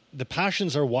that the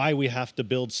passions are why we have to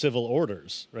build civil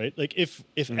orders, right? Like if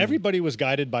everybody was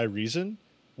guided by reason,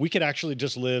 we could actually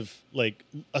just live like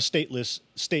a stateless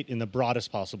state in the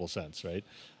broadest possible sense, right?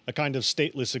 A kind of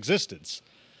stateless existence.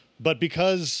 But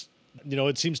because,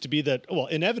 it seems to be that,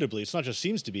 inevitably, it's not just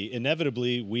seems to be,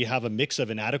 inevitably we have a mix of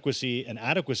inadequacy and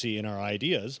adequacy in our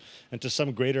ideas. And to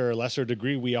some greater or lesser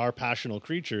degree, we are passional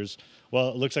creatures. Well,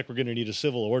 it looks like we're going to need a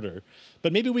civil order.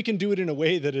 But maybe we can do it in a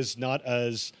way that is not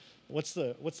as, what's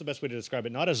the best way to describe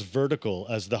it? Not as vertical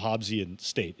as the Hobbesian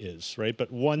state is, right?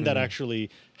 But one that actually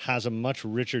has a much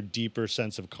richer, deeper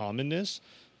sense of commonness.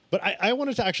 But I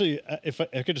wanted to actually, if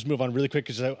I could just move on really quick,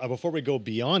 because before we go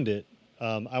beyond it,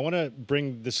 I want to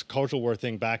bring this cultural war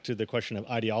thing back to the question of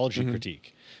ideology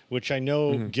critique, which I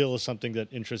know, Gil, is something that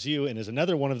interests you and is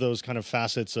another one of those kind of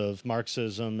facets of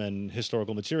Marxism and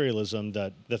historical materialism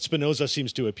that Spinoza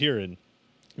seems to appear in.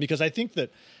 Because I think that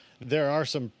there are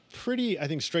some pretty,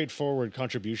 straightforward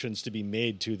contributions to be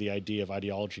made to the idea of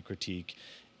ideology critique,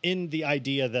 in the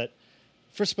idea that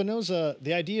for Spinoza,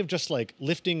 the idea of just like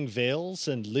lifting veils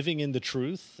and living in the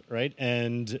truth, right?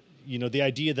 And, the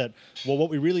idea that, what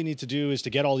we really need to do is to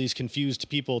get all these confused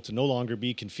people to no longer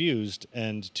be confused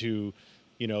and to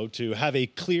have a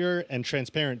clear and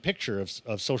transparent picture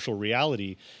of social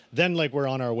reality, then like we're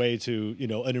on our way to,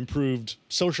 an improved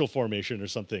social formation or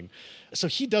something. So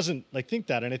he doesn't think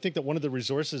that. And I think that one of the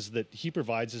resources that he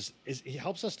provides is he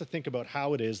helps us to think about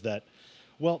how it is that,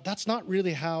 that's not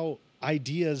really how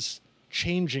ideas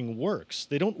changing works.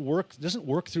 It doesn't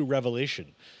work through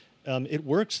revelation. It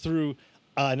works through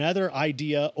another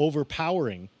idea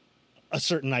overpowering a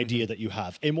certain idea that you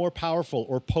have, a more powerful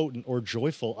or potent or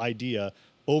joyful idea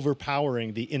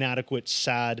overpowering the inadequate,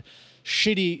 sad,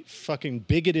 shitty, fucking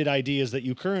bigoted ideas that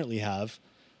you currently have.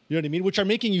 You know what I mean? Which are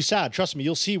making you sad. Trust me,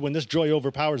 you'll see when this joy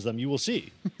overpowers them. You will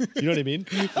see. You know what I mean?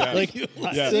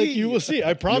 You will see.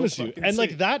 I promise you. And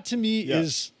that to me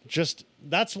is just,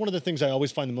 that's one of the things I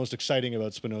always find the most exciting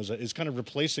about Spinoza, is kind of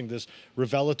replacing this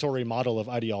revelatory model of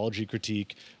ideology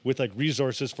critique with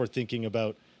resources for thinking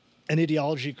about an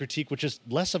ideology critique, which is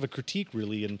less of a critique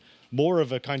really, and more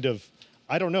of a kind of,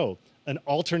 an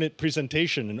alternate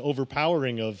presentation and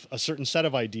overpowering of a certain set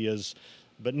of ideas,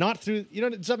 but not through,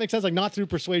 does that make sense? Not through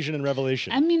persuasion and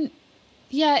revelation. I mean,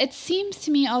 yeah, it seems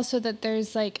to me also that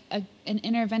there's an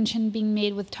intervention being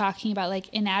made with talking about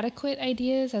inadequate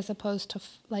ideas as opposed to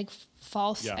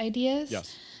false ideas.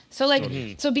 Yes. So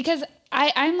so because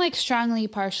I'm strongly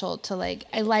partial to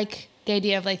I like the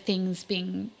idea of things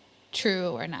being true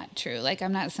or not true.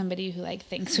 I'm not somebody who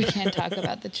thinks we can't talk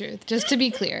about the truth, just to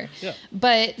be clear. Yeah.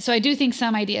 But so I do think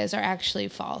some ideas are actually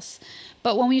false.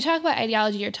 But when we talk about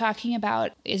ideology, you're talking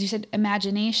about, as you said,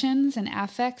 imaginations and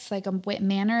affects, a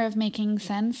manner of making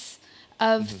sense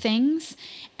of things.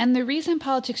 And the reason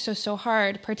politics is so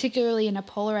hard, particularly in a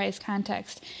polarized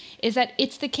context, is that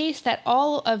it's the case that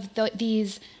all of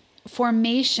these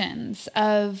formations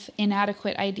of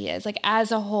inadequate ideas,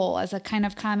 as a whole, as a kind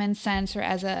of common sense or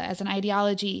as an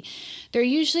ideology, there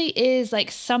usually is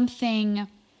something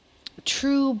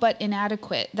true but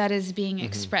inadequate that is being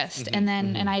expressed, and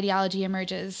then an ideology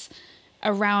emerges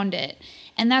around it.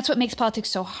 And that's what makes politics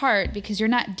so hard, because you're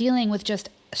not dealing with just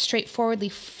straightforwardly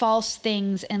false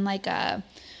things in a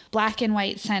black and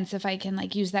white sense, if I can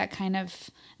use that kind of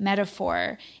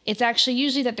metaphor. It's actually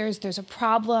usually that there's a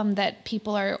problem that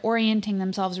people are orienting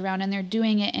themselves around, and they're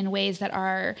doing it in ways that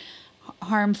are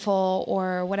harmful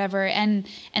or whatever. And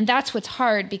that's what's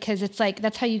hard, because it's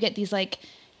that's how you get these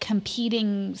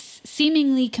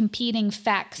seemingly competing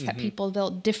facts that people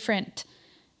build different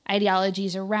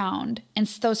ideologies around. And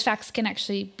those facts can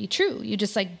actually be true. You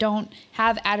just don't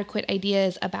have adequate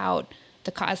ideas about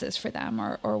the causes for them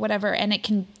or whatever. And it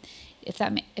can, if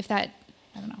that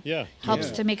I don't know, helps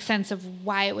to make sense of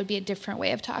why it would be a different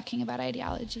way of talking about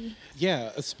ideology.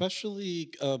 Yeah, especially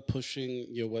pushing,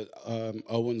 what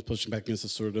Owen's pushing back against, the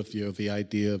sort of, the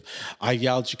idea of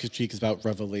ideology critique is about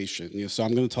revelation. So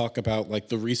I'm going to talk about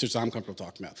the research I'm comfortable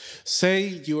talking about.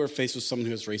 Say you are faced with someone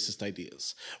who has racist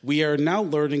ideas. We are now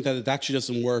learning that it actually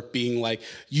doesn't work being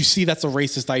you see that's a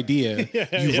racist idea,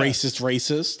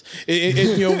 racist.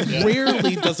 It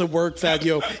rarely does it work that,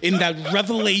 in that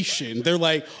revelation, they're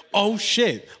oh shit,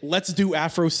 shit, let's do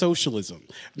Afro-socialism.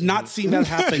 Not seen that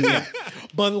happen yet.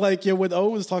 But like, when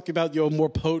Owen was talking about, a more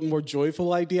potent, more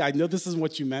joyful idea, I know this isn't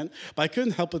what you meant, but I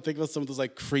couldn't help but think about some of those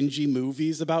like cringy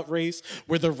movies about race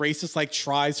where the racist like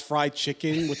tries fried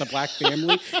chicken with a black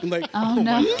family. And like, Oh,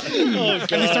 no. and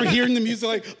they start hearing the music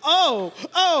like,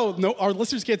 oh, no, our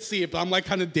listeners can't see it, but I'm like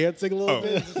kind of dancing a little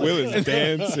bit. It's Will is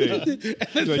dancing. and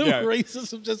then Like, the yeah.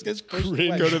 racism just gets pushed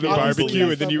away. Go to the Honestly, barbecue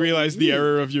that's and then you not what realize we the need.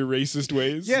 error of your racist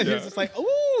ways. Yeah, it's just like,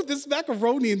 ooh, this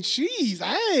macaroni and cheese.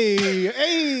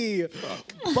 Hey.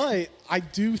 But I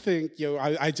do think,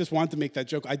 I just wanted to make that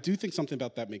joke. I do think something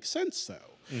about that makes sense, though.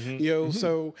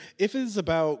 So if it is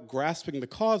about grasping the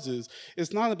causes,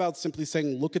 it's not about simply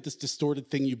saying, look at this distorted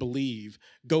thing you believe,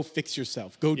 go fix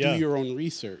yourself, go do your own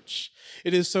research.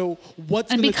 It is so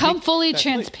what's And gonna become take fully that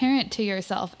transparent to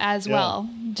yourself as well.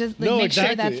 Just like, No, make exactly.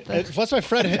 sure that's the... That's why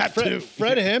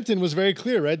Fred Hampton was very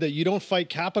clear, right? That you don't fight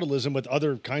capitalism with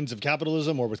other kinds of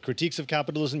capitalism or with critiques of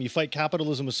capitalism. You fight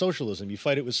capitalism with socialism. You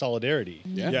fight it with solidarity.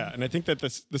 Yeah, and I think that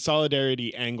the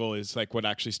solidarity angle is like what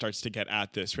actually starts to get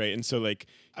at this, right? And so like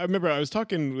I remember I was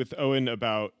talking with Owen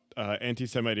about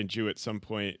anti-Semite and Jew at some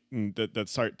point in that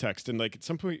start text, and like at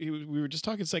some point we were just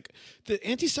talking. It's like the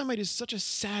anti-Semite is such a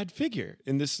sad figure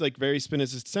in this like very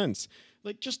Spinozist sense,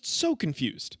 like just so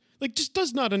confused. Like, just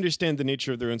does not understand the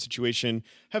nature of their own situation,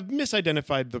 have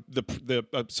misidentified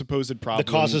the supposed problem.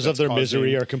 The causes of their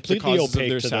misery are completely opaque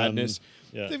their to sadness. them.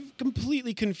 Yeah. They've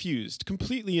completely confused,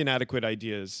 completely inadequate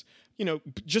ideas.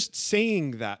 Just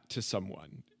saying that to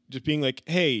someone, just being like,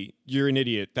 hey, you're an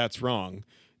idiot, that's wrong,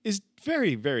 is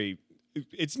very, very,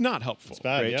 it's not helpful. It's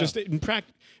bad, right? yeah. Just in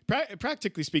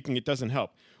practically speaking, it doesn't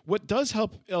help. What does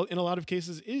help in a lot of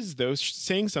cases is, though,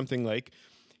 saying something like,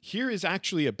 here is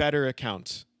actually a better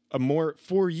account, a more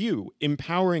for you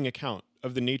empowering account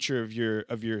of the nature of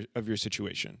your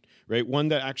situation, right? One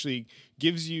that actually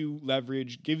gives you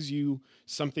leverage, gives you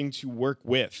something to work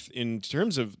with in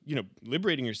terms of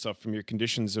liberating yourself from your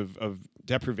conditions of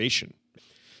deprivation.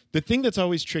 The thing that's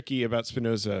always tricky about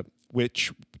Spinoza,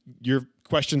 which your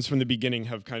questions from the beginning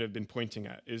have kind of been pointing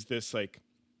at, is this like,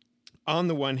 on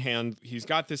the one hand, he's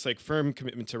got this like firm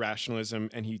commitment to rationalism,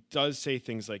 and he does say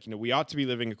things like, we ought to be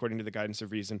living according to the guidance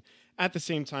of reason. At the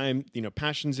same time,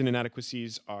 passions and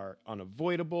inadequacies are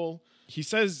unavoidable. He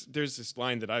says, there's this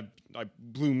line that I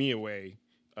blew me away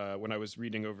when I was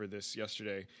reading over this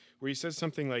yesterday, where he says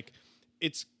something like,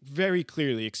 it's very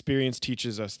clearly, experience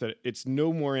teaches us that it's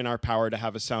no more in our power to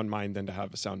have a sound mind than to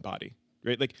have a sound body,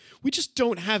 right? Like, we just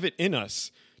don't have it in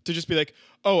us to just be like,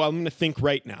 oh, I'm going to think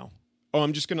right now. Oh,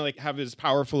 I'm just going to like have as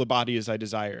powerful a body as I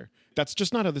desire. That's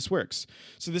just not how this works.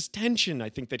 So this tension, I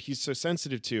think, that he's so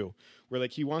sensitive to, where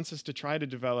like he wants us to try to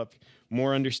develop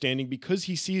more understanding because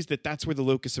he sees that that's where the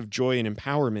locus of joy and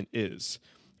empowerment is.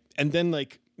 And then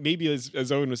like maybe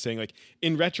as Owen was saying, like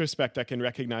in retrospect, I can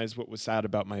recognize what was sad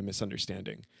about my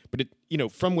misunderstanding. But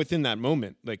it, from within that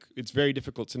moment, like it's very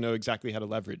difficult to know exactly how to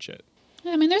leverage it.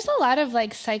 I mean, there's a lot of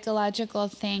like psychological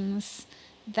things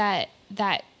that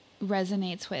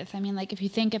resonates with. I mean, like if you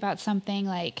think about something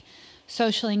like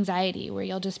social anxiety, where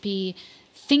you'll just be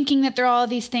thinking that there are all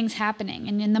these things happening,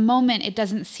 and in the moment it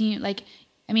doesn't seem like,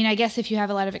 I mean, I guess if you have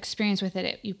a lot of experience with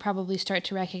it, you probably start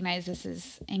to recognize this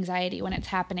is anxiety when it's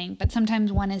happening, but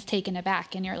sometimes one is taken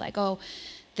aback and you're like, oh,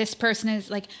 this person is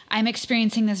like, I'm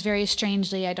experiencing this very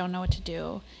strangely, I don't know what to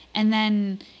do. And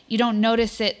then you don't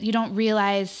notice it, you don't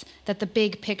realize that the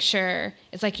big picture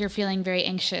is like you're feeling very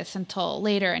anxious until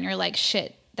later, and you're like,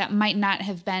 shit, that might not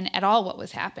have been at all what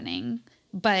was happening,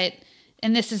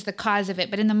 and this is the cause of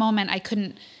it. But in the moment, I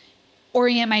couldn't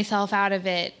orient myself out of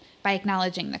it by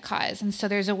acknowledging the cause. And so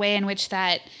there's a way in which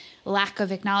that lack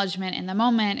of acknowledgement in the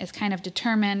moment is kind of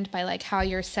determined by like how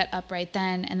you're set up right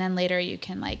then, and then later you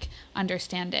can like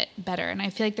understand it better. And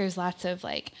I feel like there's lots of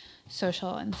like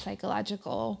social and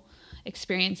psychological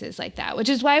experiences like that, which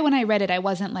is why when I read it, I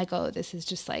wasn't like, oh, this is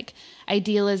just like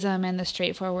idealism in the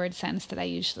straightforward sense that I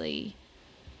usually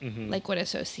like would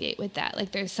associate with that.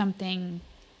 Like there's something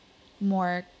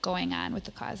more going on with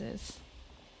the causes.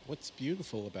 What's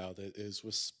beautiful about it is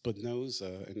with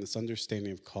Spinoza and this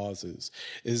understanding of causes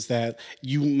is that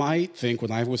you might think,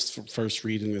 when I was first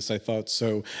reading this, I thought,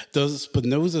 so does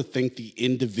Spinoza think the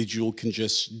individual can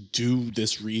just do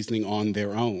this reasoning on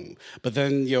their own? But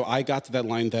then, I got to that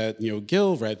line that,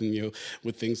 Gil read, and,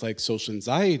 with things like social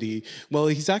anxiety, well,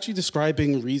 he's actually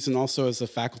describing reason also as a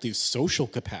faculty of social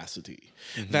capacity.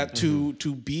 That to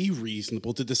be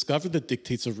reasonable, to discover the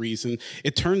dictates of reason,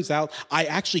 it turns out I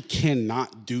actually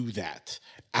cannot do that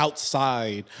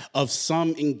outside of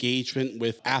some engagement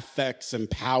with affects and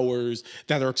powers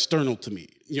that are external to me,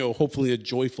 hopefully in a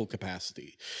joyful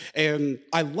capacity. And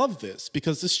I love this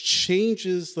because this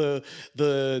changes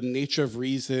the nature of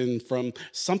reason from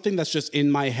something that's just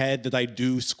in my head that I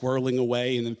do squirreling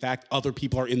away, and in fact, other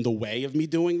people are in the way of me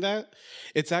doing that.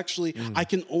 It's actually, I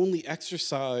can only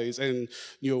exercise and,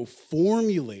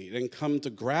 formulate and come to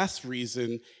grasp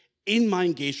reason in my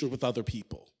engagement with other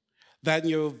people. That,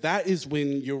 that is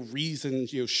when your reason,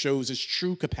 shows its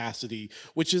true capacity,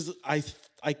 which is, I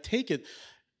take it,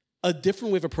 a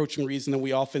different way of approaching reason than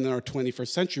we often in our 21st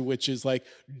century, which is like,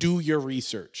 do your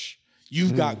research.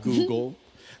 You've got Google,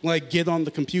 get on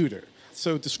the computer.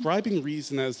 So describing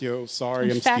reason as, sorry,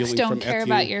 I'm facts stealing don't from care Etienne.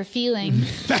 about your feelings.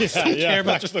 Facts don't care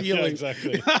about your feelings. Yeah,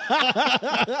 exactly.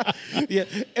 Yeah,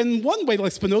 and one way,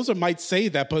 Spinoza might say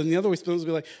that, but in the other way, Spinoza would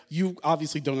be like, you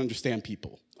obviously don't understand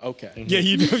people. Okay. Yeah,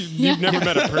 you've never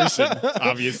met a person,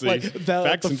 obviously.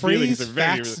 The phrase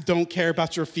facts don't care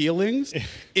about your feelings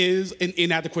is an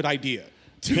inadequate idea.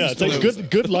 Yeah, it's like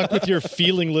good luck with your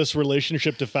feelingless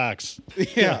relationship to facts.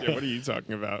 Yeah. What are you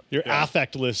talking about? Your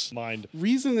affectless mind.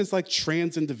 Reason is like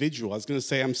trans-individual. I was going to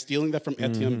say I'm stealing that from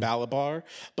Etienne Balibar,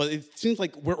 but it seems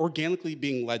like we're organically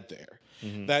being led there.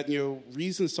 That,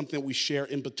 reason is something that we share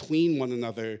in between one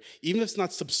another. Even if it's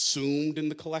not subsumed in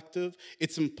the collective,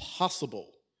 it's impossible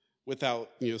without,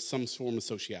 some form of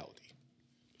sociality.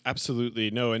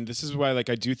 Absolutely. No, and this is why I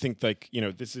do think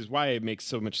this is why it makes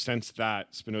so much sense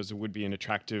that Spinoza would be an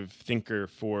attractive thinker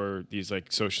for these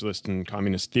socialist and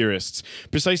communist theorists,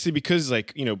 precisely because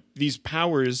these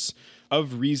powers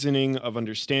of reasoning, of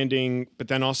understanding, but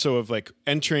then also of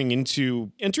entering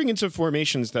into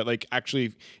formations that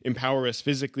actually empower us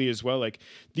physically as well.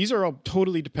 These are all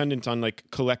totally dependent on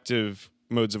collective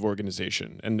modes of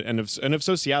organization and of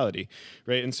sociality,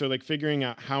 right? And so figuring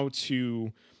out how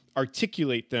to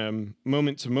articulate them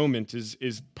moment to moment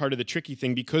is part of the tricky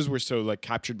thing because we're so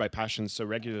captured by passions so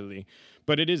regularly.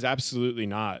 But it is absolutely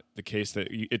not the case that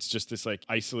it's just this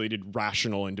isolated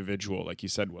rational individual, like you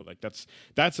said, Will.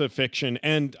 That's a fiction,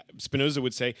 and Spinoza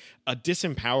would say a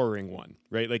disempowering one,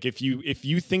 right? If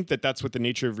you think that that's what the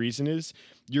nature of reason is,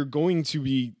 you're doing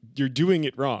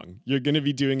it wrong. You're going to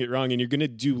be doing it wrong, and you're going to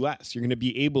do less. You're going to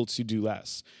be able to do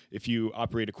less if you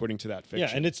operate according to that fiction.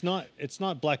 Yeah, and it's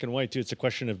not black and white too. It's a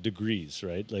question of degrees,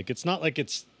 right? It's not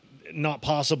it's not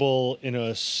possible in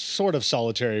a sort of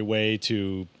solitary way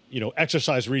to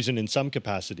exercise reason in some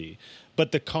capacity,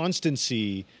 but the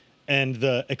constancy and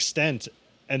the extent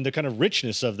and the kind of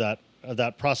richness of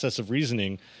that process of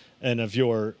reasoning and of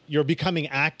your becoming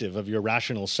active of your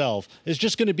rational self is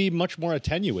just going to be much more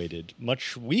attenuated,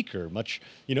 much weaker, much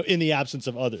in the absence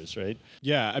of others, right?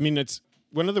 Yeah, I mean, it's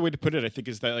one other way to put it, I think,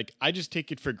 is that I just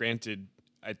take it for granted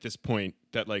at this point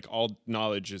that all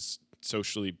knowledge is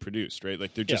socially produced, right?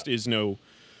 There just is no.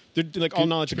 All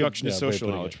knowledge production is social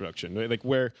knowledge production, right?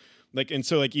 And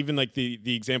so even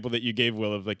the example that you gave,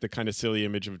 Will, of the kind of silly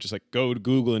image of just go to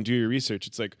Google and do your research.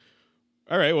 It's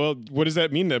all right, well, what does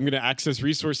that mean? That I'm going to access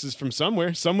resources from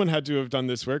somewhere? Someone had to have done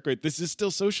this work, right? This is still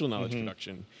social knowledge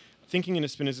production. Thinking in a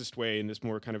Spinozist way, in this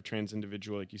more kind of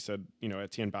trans-individual, like you said,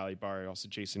 Etienne Balibar, also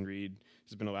Jason Reed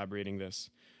has been elaborating this.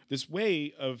 This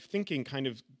way of thinking kind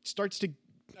of starts to,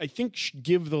 I think,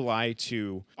 give the lie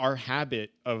to our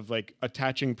habit of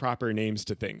attaching proper names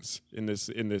to things in this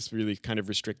really kind of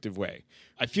restrictive way.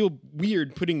 I feel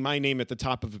weird putting my name at the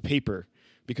top of a paper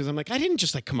because I'm I didn't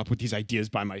just come up with these ideas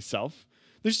by myself.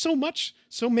 There's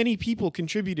so many people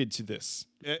contributed to this,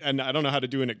 and I don't know how to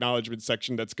do an acknowledgement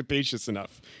section that's capacious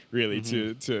enough, really,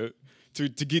 to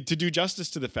do justice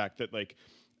to the fact that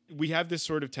we have this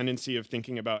sort of tendency of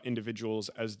thinking about individuals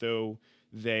as though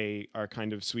they are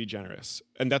kind of sui generis,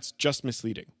 and that's just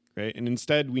misleading, right? And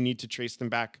instead, we need to trace them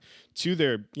back to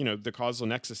their, the causal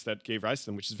nexus that gave rise to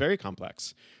them, which is very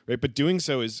complex, right? But doing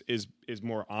so is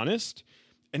more honest,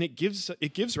 and it gives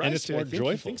rise and it's to more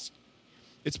joyful.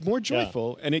 It's more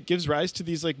joyful, and it gives rise to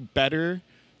these better,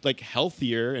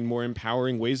 healthier and more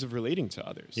empowering ways of relating to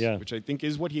others. Yeah. Which I think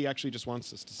is what he actually just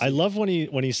wants us to see. I love when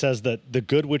he says that the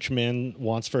good which man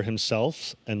wants for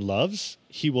himself and loves,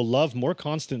 he will love more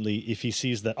constantly if he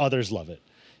sees that others love it.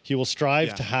 He will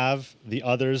strive to have the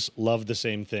others love the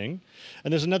same thing.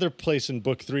 And there's another place in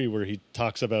book 3 where he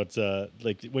talks about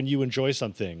when you enjoy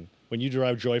something, when you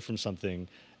derive joy from something,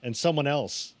 and someone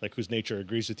else, whose nature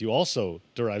agrees with you, also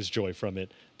derives joy from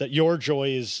it, that your joy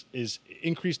is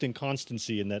increased in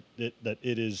constancy and that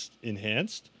it is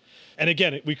enhanced. And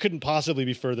again, we couldn't possibly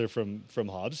be further from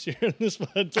Hobbes here in this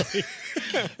one.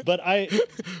 But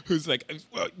who's like,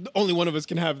 well, only one of us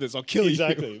can have this. I'll kill you.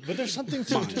 Exactly. But there's something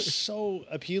just so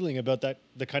appealing about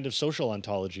the kind of social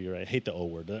ontology, right? I hate the O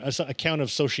word. Account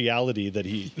of sociality that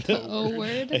he. The O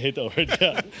word. I hate the O word.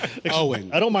 Yeah.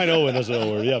 Owen. I don't mind Owen as an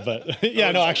O word. Yeah, but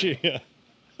yeah, no, actually, yeah.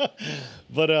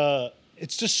 But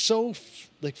it's just so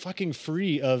fucking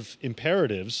free of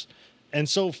imperatives, and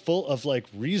so full of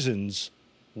reasons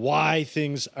why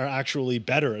things are actually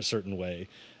better a certain way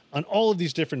on all of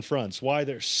these different fronts, why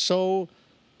they're so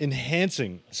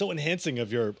enhancing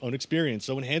of your own experience,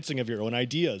 so enhancing of your own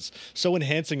ideas, so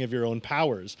enhancing of your own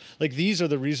powers. These are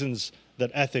the reasons that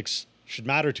ethics should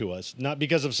matter to us, not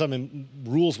because of some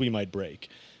rules we might break.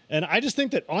 And I just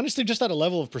think that, honestly, just at a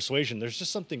level of persuasion, there's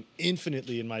just something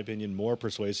infinitely, in my opinion, more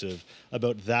persuasive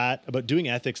about doing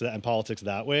ethics and politics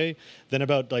that way than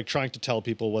about trying to tell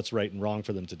people what's right and wrong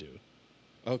for them to do.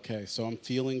 Okay, so I'm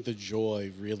feeling the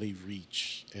joy really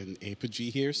reach an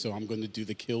apogee here, so I'm going to do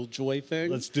the killjoy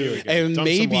thing. Let's do it. And Dump some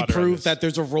maybe water on prove this. that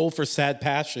there's a role for sad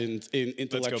passions in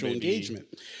intellectual baby. engagement.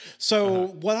 So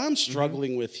what I'm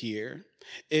struggling with here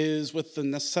is with the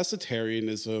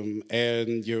necessitarianism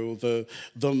and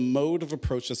the mode of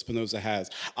approach that Spinoza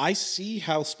has. I see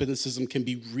how Spinocism can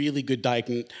be really good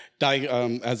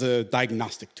as a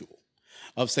diagnostic tool.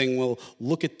 Of saying, well,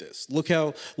 look at this. Look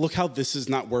how this is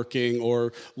not working,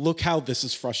 or look how this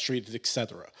is frustrated,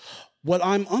 etc. What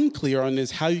I'm unclear on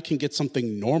is how you can get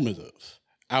something normative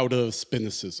out of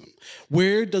Spinocism.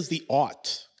 Where does the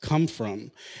ought come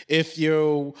from if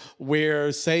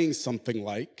we're saying something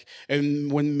like,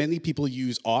 and when many people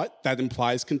use ought, that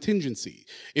implies contingency.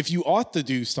 If you ought to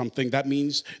do something, that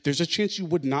means there's a chance you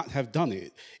would not have done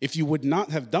it. If you would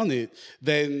not have done it,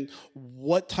 then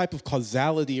what type of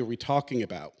causality are we talking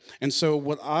about? And so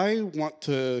what I want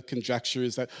to conjecture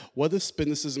is that what if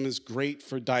Spinocism is great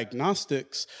for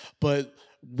diagnostics, but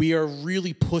we are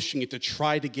really pushing it to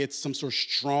try to get some sort of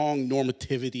strong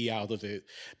normativity out of it,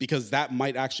 because that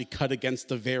might actually cut against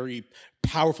the very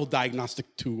powerful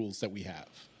diagnostic tools that we have.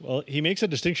 Well, he makes a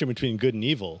distinction between good and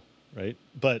evil, right?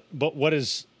 But what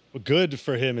is good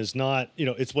for him is not,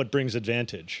 it's what brings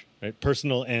advantage, right?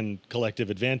 Personal and collective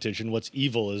advantage. And what's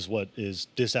evil is what is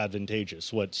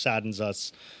disadvantageous, what saddens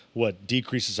us, what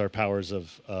decreases our powers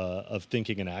of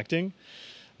thinking and acting.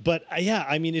 But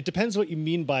it depends what you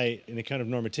mean by an account of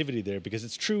normativity there, because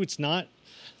it's true,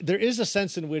 there is a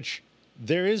sense in which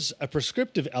there is a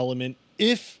prescriptive element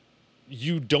if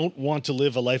you don't want to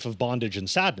live a life of bondage and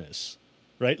sadness,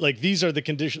 right? These are the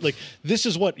conditions, this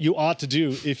is what you ought to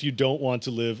do if you don't want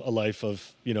to live a life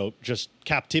of, just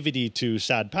captivity to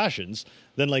sad passions,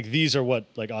 then these are what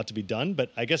ought to be done.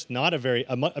 But I guess not a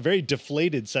very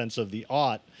deflated sense of the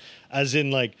ought, as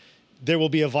in there will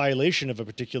be a violation of a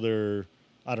particular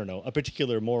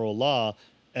moral law,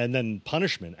 and then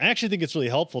punishment. I actually think it's really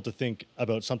helpful to think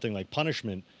about something like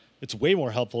punishment. It's way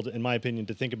more helpful, in my opinion,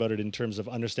 to think about it in terms of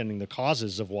understanding the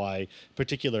causes of why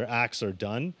particular acts are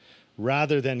done,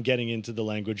 rather than getting into the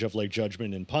language of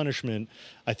judgment and punishment.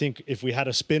 I think if we had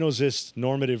a Spinozist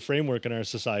normative framework in our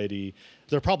society,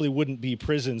 there probably wouldn't be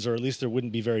prisons, or at least they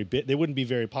wouldn't be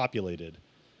very populated.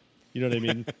 You know what I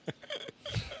mean?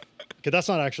 Because that's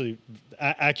not actually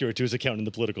accurate to his account in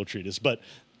the Political Treatise, but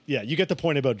yeah, you get the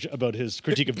point about his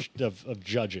critique of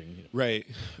judging. Right.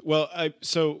 Well,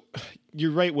 so you're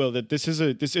right, Will, that this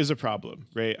is a problem,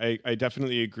 right? I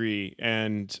definitely agree,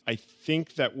 and I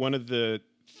think that one of the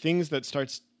things that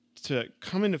starts to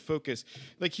come into focus,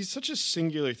 he's such a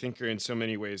singular thinker in so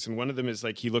many ways, and one of them is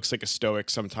he looks like a stoic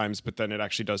sometimes, but then it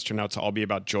actually does turn out to all be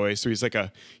about joy. So he's like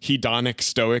a hedonic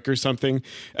stoic or something.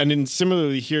 And then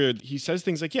similarly here, he says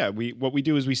things like, what we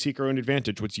do is we seek our own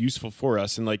advantage, what's useful for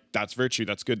us, and that's virtue,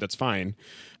 that's good, that's fine.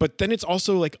 But then it's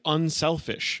also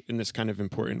unselfish in this kind of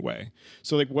important way.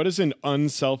 So what does an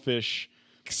unselfish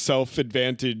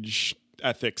self-advantage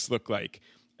ethics look like?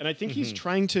 And I think he's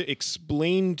trying to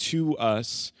explain to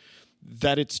us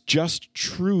that it's just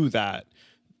true that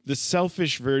the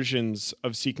selfish versions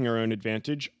of seeking our own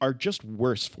advantage are just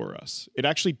worse for us. It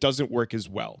actually doesn't work as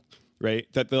well, right?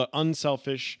 That the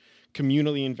unselfish,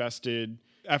 communally invested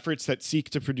efforts that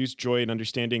seek to produce joy and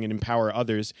understanding and empower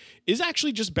others is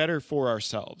actually just better for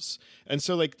ourselves. And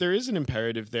so there is an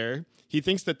imperative there. He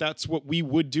thinks that that's what we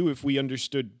would do if we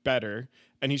understood better.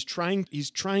 And he's trying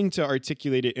to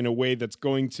articulate it in a way that's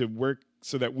going to work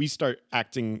so that we start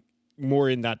acting more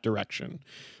in that direction.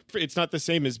 It's not the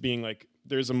same as being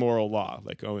there's a moral law,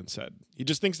 like Owen said. He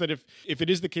just thinks that if it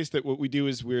is the case that what we do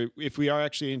is if we are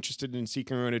actually interested in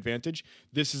seeking our own advantage,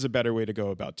 this is a better way to go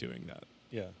about doing that.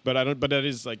 Yeah. But that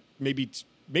is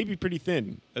maybe pretty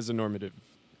thin as a normative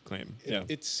claim.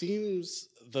 It seems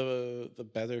the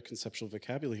better conceptual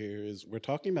vocabulary here is we're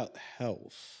talking about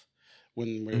health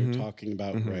when we're talking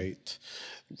about right,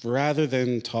 rather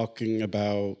than talking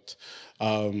about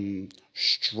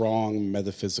strong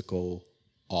metaphysical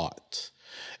ought.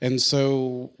 And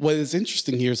so what is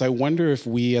interesting here is I wonder if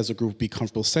we as a group would be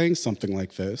comfortable saying something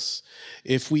like this.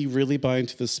 If we really buy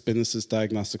into the Spinozist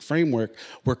diagnostic framework,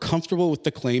 we're comfortable with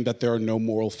the claim that there are no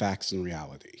moral facts in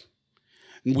reality.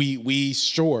 We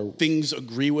sure, things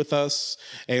agree with us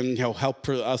and help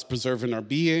us preserve in our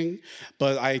being,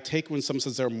 but I take when someone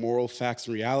says there are moral facts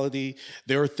in reality,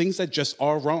 there are things that just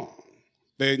are wrong.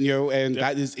 And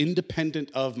that is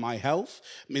independent of my health,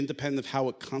 independent of how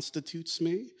it constitutes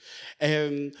me.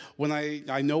 And when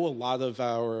I know a lot of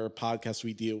our podcasts,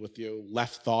 we deal with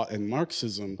left thought and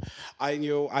Marxism.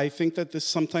 I think that this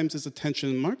sometimes is a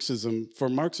tension in Marxism. For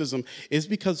Marxism, is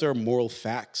because there are moral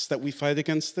facts that we fight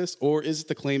against this, or is it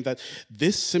the claim that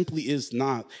this simply is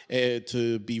not,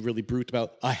 to be really brute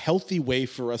about, a healthy way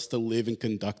for us to live and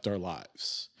conduct our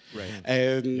lives? Right.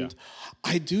 And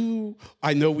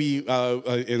I know we,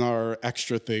 in our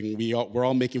extra thing, we're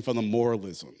all making fun of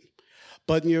moralism.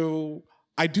 But,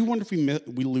 I do wonder if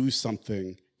we lose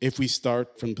something if we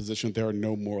start from the position there are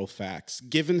no moral facts,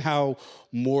 given how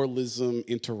moralism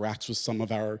interacts with some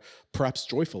of our perhaps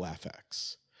joyful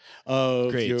affects.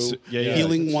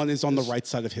 Feeling one is on the right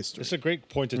side of history. It's a great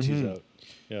point to tease out.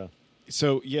 Yeah.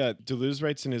 So Deleuze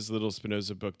writes in his little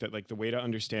Spinoza book that like the way to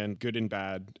understand good and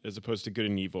bad as opposed to good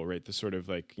and evil, right? The sort of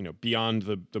like, beyond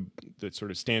the sort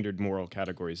of standard moral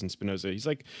categories in Spinoza. He's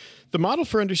like, the model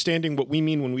for understanding what we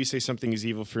mean when we say something is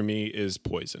evil for me is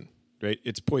poison, right?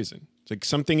 It's poison. It's like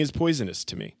something is poisonous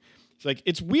to me. It's like,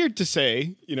 it's weird to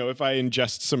say, if I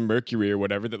ingest some mercury or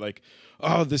whatever, that like,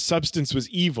 oh, this substance was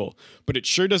evil, but it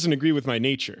sure doesn't agree with my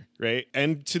nature, right?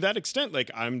 And to that extent, like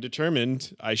I'm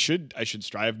determined I should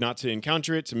strive not to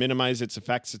encounter it, to minimize its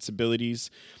effects, its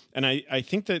abilities. And I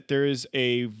think that there is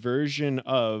a version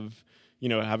of,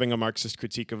 having a Marxist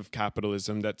critique of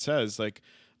capitalism that says like,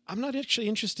 I'm not actually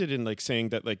interested in like saying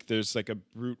that like there's like a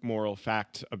brute moral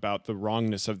fact about the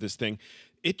wrongness of this thing.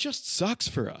 It just sucks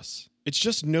for us. It's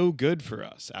just no good for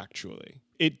us, actually.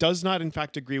 It does not, in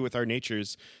fact, agree with our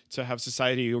natures to have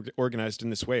society organized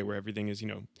in this way where everything is,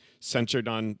 centered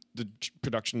on the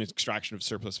production and extraction of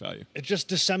surplus value. It just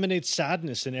disseminates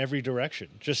sadness in every direction,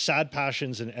 just sad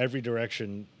passions in every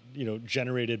direction,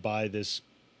 generated by this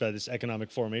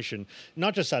economic formation.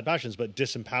 Not just sad passions, but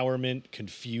disempowerment,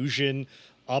 confusion,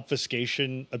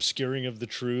 obfuscation, obscuring of the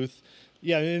truth.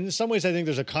 Yeah, in some ways, I think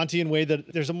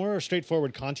there's a more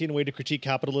straightforward Kantian way to critique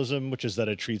capitalism, which is that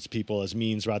it treats people as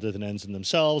means rather than ends in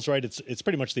themselves, right? It's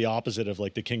pretty much the opposite of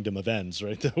like the kingdom of ends,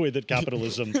 right? The way that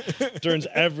capitalism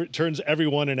turns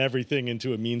everyone and everything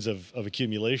into a means of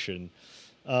accumulation.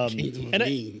 Kingdom of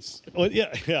means.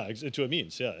 Into a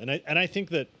means, yeah. And I think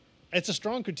that it's a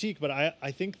strong critique, but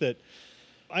I think that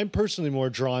I'm personally more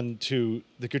drawn to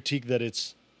the critique that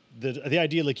it's the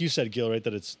idea, like you said, Gil, right,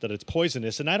 that it's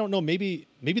poisonous. And I don't know, maybe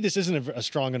this isn't a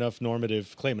strong enough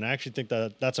normative claim, and I actually think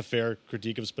that that's a fair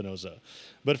critique of Spinoza.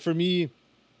 But for me,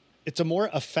 it's a more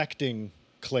affecting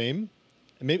claim.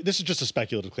 And maybe this is just a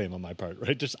speculative claim on my part,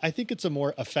 right? I think it's a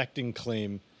more affecting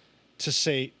claim to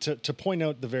say to point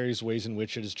out the various ways in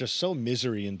which it is just so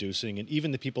misery-inducing, and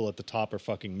even the people at the top are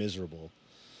fucking miserable.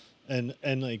 And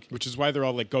like, which is why they're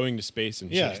all like going to space and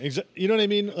shit. You know what I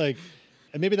mean? Like.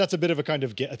 And maybe that's a bit of a kind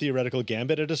of a theoretical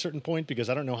gambit at a certain point, because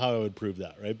I don't know how I would prove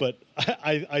that, right? But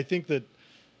I think that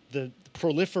the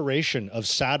proliferation of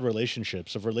sad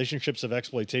relationships, of relationships of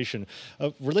exploitation,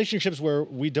 of relationships where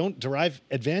we don't derive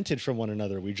advantage from one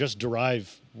another, we just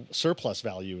derive surplus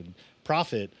value and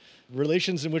profit,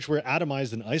 relations in which we're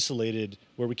atomized and isolated,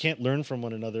 where we can't learn from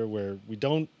one another, where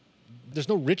there's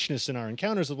no richness in our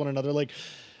encounters with one another. Like,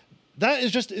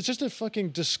 it's just a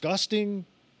fucking disgusting,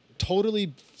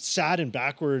 totally sad and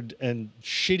backward and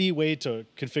shitty way to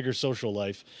configure social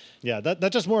life. Yeah,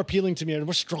 that's just more appealing to me and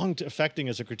more strong to affecting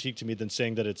as a critique to me than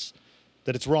saying that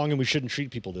it's wrong and we shouldn't treat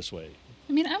people this way.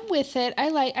 I mean, I'm with it. I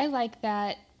like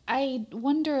that. I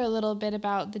wonder a little bit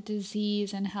about the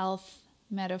disease and health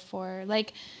metaphor.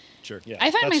 Like, sure, yeah,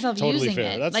 I find myself totally using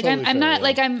fair. It. That's like totally I'm not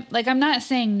fair, I'm not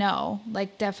saying no.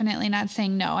 Like, definitely not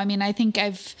saying no. I mean, I think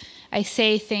I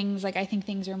say things like I think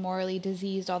things are morally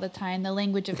diseased all the time. The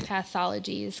language of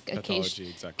pathology is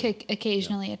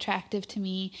occasionally attractive to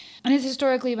me, and it's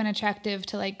historically been attractive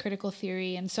to like critical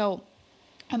theory. And so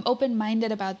I'm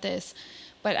open-minded about this,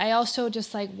 but I also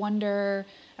just like wonder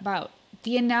about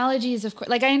the analogies of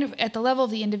like at the level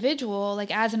of the individual,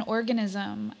 like as an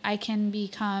organism, I can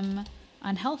become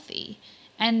unhealthy,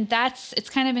 and it's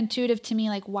kind of intuitive to me,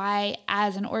 like why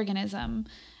as an organism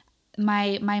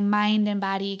my mind and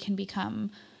body can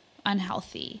become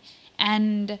unhealthy.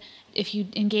 And if you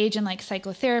engage in like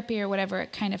psychotherapy or whatever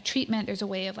kind of treatment, there's a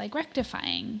way of like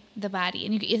rectifying the body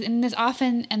and this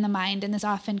often and the mind, and this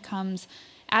often comes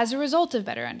as a result of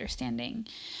better understanding.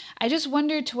 I just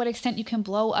wonder to what extent you can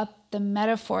blow up the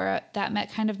metaphor,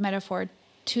 kind of metaphor,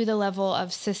 to the level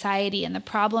of society. And the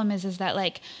problem is that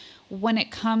like when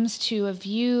it comes to a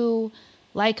view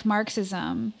like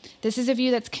Marxism, this is a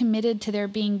view that's committed to there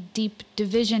being deep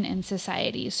division in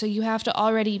society. So you have to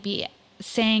already be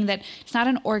saying that it's not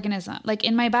an organism. Like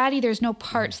in my body, there's no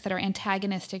parts that are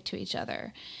antagonistic to each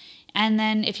other. And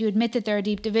then if you admit that there are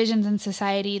deep divisions in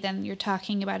society, then you're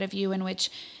talking about a view in which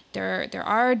there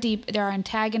are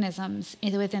antagonisms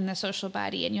within the social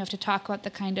body, and you have to talk about the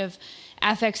kind of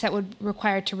affects that would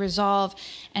require to resolve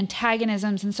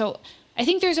antagonisms. And so I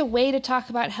think there's a way to talk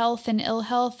about health and ill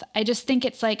health. I just think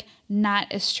it's like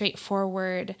not as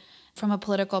straightforward from a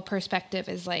political perspective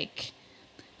as like,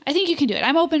 I think you can do it.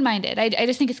 I'm open-minded. I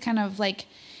just think it's kind of like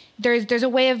there's a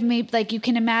way of maybe like you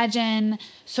can imagine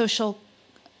social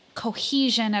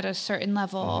cohesion at a certain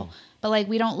level, but like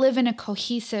we don't live in a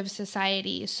cohesive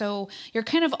society. So you're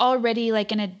kind of already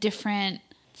like in a different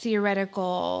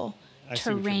theoretical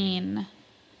terrain.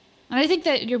 And I think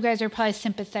that you guys are probably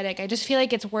sympathetic. I just feel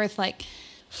like it's worth like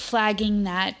flagging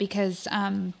that because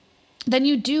then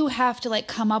you do have to like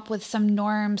come up with some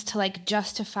norms to like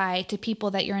justify to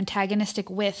people that you're antagonistic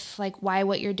with, like why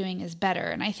what you're doing is better.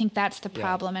 And I think that's the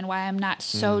problem and why I'm not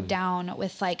so down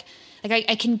with like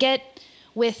I can get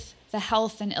with the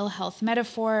health and ill health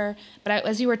metaphor, but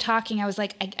as you were talking, I was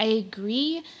like, I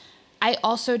agree. I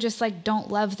also just like don't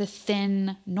love the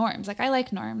thin norms. Like I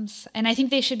like norms and I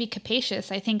think they should be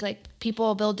capacious. I think like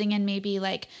people building in maybe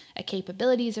like a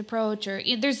capabilities approach or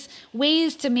there's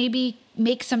ways to maybe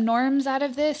make some norms out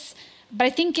of this. But I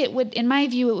think it would, in my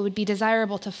view, it would be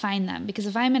desirable to find them because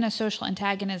if I'm in a social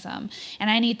antagonism and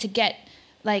I need to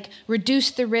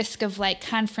reduce the risk of like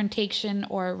confrontation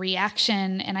or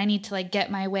reaction and I need to like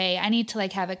get my way, I need to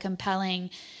like have a compelling,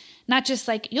 not just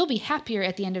like you'll be happier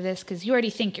at the end of this because you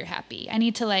already think you're happy. I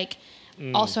need to like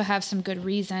also have some good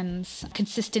reasons,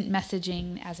 consistent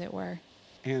messaging, as it were.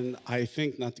 And I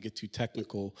think, not to get too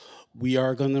technical, we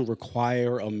are going to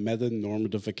require a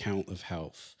meta-normative account of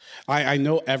health. I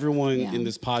know everyone in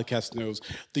this podcast knows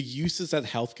the uses that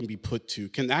health can be put to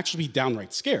can actually be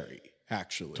downright scary.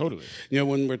 Actually. Totally.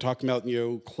 When we're talking about,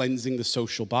 cleansing the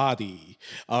social body,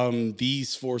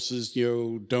 these forces,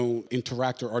 don't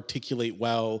interact or articulate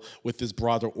well with this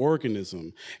broader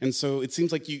organism. And so it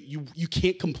seems like you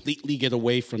can't completely get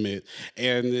away from it.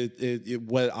 And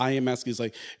what I am asking is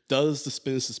like, does the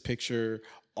Spinozist picture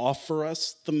offer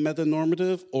us the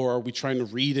meta-normative, or are we trying to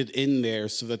read it in there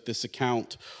so that this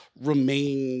account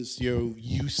remains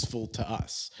useful to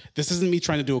us? This isn't me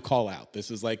trying to do a call out. This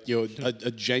is like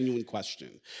a genuine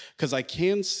question, because I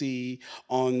can see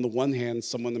on the one hand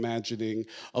someone imagining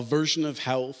a version of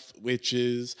health which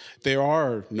is there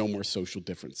are no more social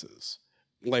differences.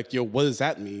 Like what does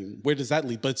that mean? Where does that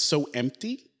lead? But it's so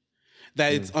empty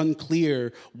that it's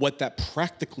unclear what that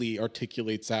practically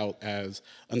articulates out as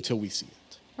until we see it.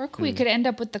 Or we could end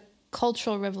up with the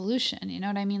cultural revolution, you know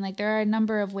what I mean? Like there are a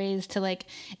number of ways to like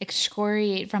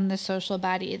excoriate from the social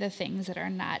body the things that are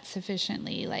not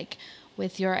sufficiently like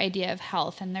with your idea of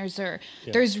health. And there's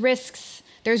risks,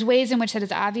 there's ways in which that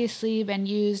has obviously been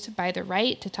used by the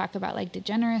right to talk about like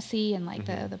degeneracy and like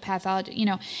the pathology,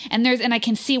 and I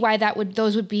can see why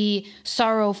those would be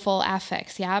sorrowful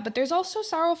affects. Yeah. But there's also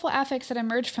sorrowful affects that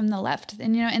emerge from the left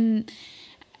and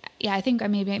I think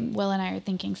maybe Will and I are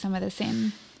thinking some of the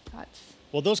same thoughts.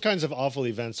 Well, those kinds of awful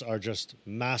events are just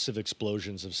massive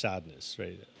explosions of sadness,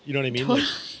 right? You know what I mean? Like,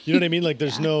 you know what I mean? Like,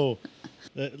 there's no,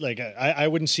 like, I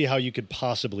wouldn't see how you could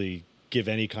possibly give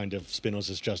any kind of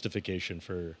Spinozist justification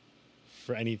for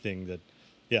anything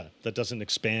that doesn't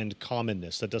expand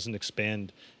commonness, that doesn't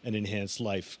expand and enhance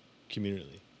life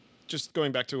communally. Just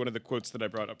going back to one of the quotes that I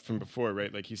brought up from before,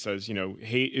 right? Like he says,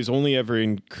 hate is only ever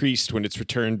increased when it's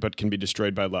returned, but can be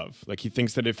destroyed by love. Like he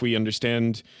thinks that if we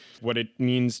understand what it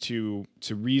means to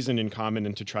reason in common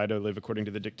and to try to live according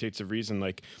to the dictates of reason,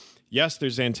 like, yes,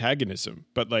 there's antagonism,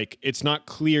 but like, it's not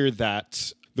clear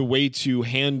that the way to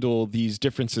handle these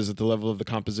differences at the level of the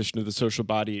composition of the social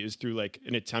body is through like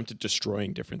an attempt at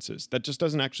destroying differences. That just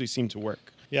doesn't actually seem to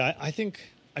work. Yeah, I think,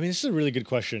 this is a really good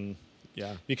question.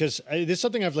 Yeah, because this is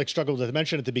something I've struggled with. I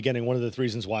mentioned at the beginning, one of the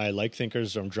reasons why I like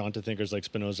thinkers, or I'm drawn to thinkers like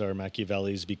Spinoza or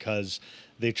Machiavelli, is because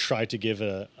they try to give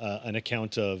an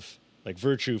account of like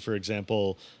virtue, for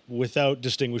example, without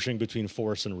distinguishing between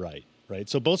force and right.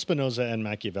 So both Spinoza and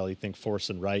Machiavelli think force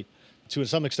and right. To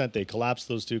some extent, they collapse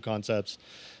those two concepts,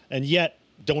 and yet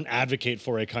don't advocate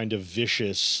for a kind of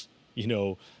vicious,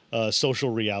 social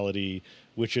reality,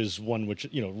 which is one which,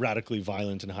 radically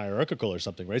violent and hierarchical or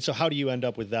something, right? So how do you end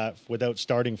up with that without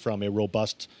starting from a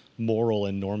robust moral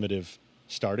and normative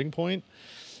starting point?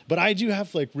 But I do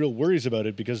have like real worries about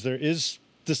it, because there is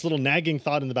this little nagging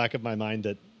thought in the back of my mind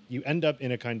that you end up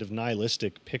in a kind of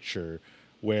nihilistic picture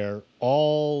where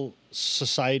all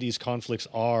society's conflicts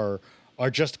are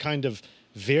just kind of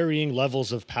varying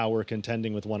levels of power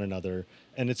contending with one another.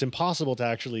 And it's impossible to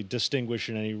actually distinguish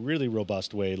in any really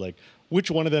robust way, like which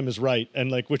one of them is right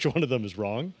and like which one of them is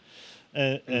wrong.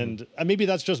 And maybe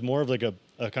that's just more of like a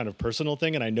kind of personal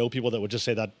thing. And I know people that would just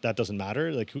say that doesn't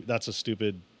matter. Like that's a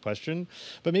stupid question.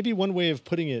 But maybe one way of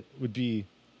putting it would be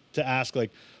to ask,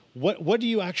 like, what do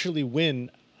you actually win?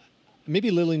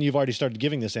 Maybe Lillian, you've already started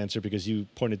giving this answer because you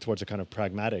pointed towards a kind of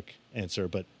pragmatic answer.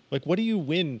 But like, what do you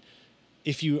win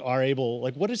if you are able,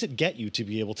 like, what does it get you to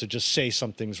be able to just say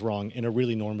something's wrong in a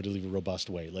really normatively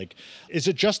robust way? Like, is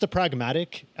it just the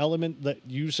pragmatic element that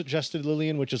you suggested,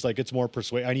 Lillian, which is like, it's more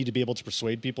I need to be able to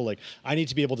persuade people. Like, I need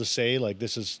to be able to say, like,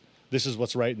 this is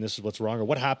what's right and this is what's wrong, or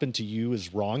what happened to you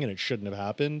is wrong and it shouldn't have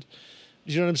happened.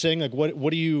 You know what I'm saying? Like,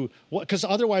 what do you, because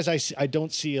otherwise I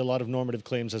don't see a lot of normative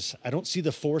claims as, I don't see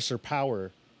the force or power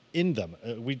in them.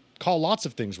 We call lots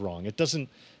of things wrong. It doesn't,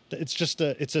 it's just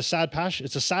it's a sad passion.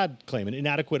 It's a sad claim, an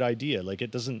inadequate idea. Like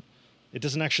it doesn't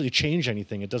actually change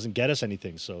anything. It doesn't get us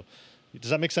anything. So does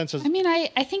that make sense? I mean,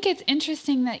 I think it's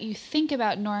interesting that you think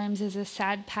about norms as a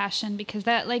sad passion, because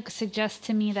that like suggests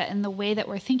to me that in the way that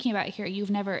we're thinking about here,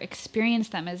 you've never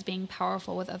experienced them as being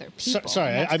powerful with other people.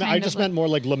 Sorry, I just meant more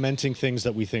like lamenting things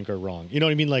that we think are wrong. You know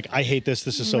what I mean? Like, I hate this.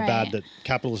 This is so bad that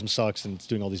capitalism sucks and it's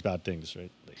doing all these bad things,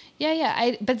 right?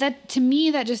 Yeah. But that, to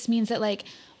me, that just means that like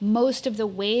most of the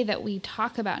way that we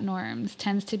talk about norms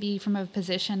tends to be from a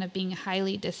position of being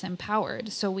highly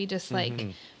disempowered. So we just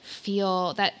like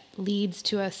feel that leads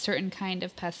to a certain kind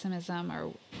of pessimism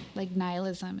or like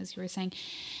nihilism, as you were saying.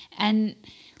 And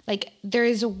like there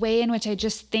is a way in which I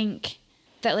just think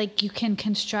that like you can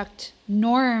construct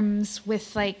norms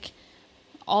with like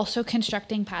also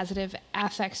constructing positive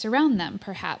affects around them,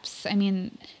 perhaps. I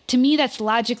mean, to me, that's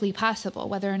logically possible.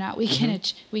 Whether or not we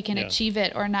can achieve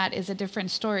it or not is a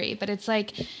different story. But it's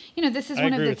like, this is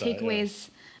one of the takeaways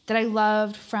that I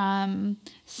loved from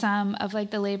some of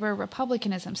like the labor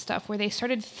republicanism stuff, where they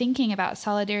started thinking about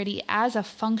solidarity as a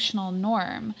functional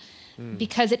norm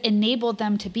because it enabled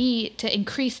them to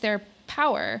increase their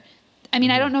power. I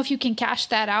mean, I don't know if you can cash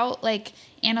that out like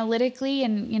analytically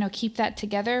and, keep that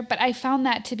together, but I found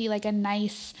that to be like a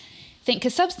nice thing,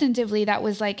 because substantively that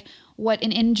was like what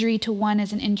an injury to one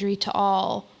is an injury to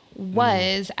all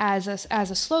was as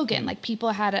a slogan. Like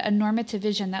people had a normative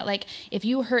vision that like, if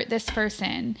you hurt this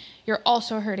person, you're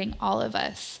also hurting all of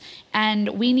us. And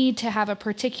we need to have a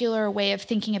particular way of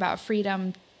thinking about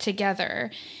freedom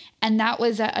together. And that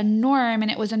was a norm, and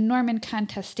it was a norm in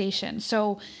contestation.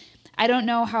 So I don't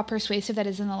know how persuasive that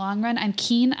is in the long run. I'm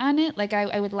keen on it. Like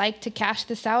I would like to cash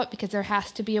this out, because there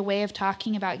has to be a way of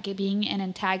talking about being in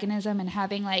antagonism and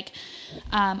having like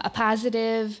a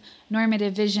positive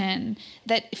normative vision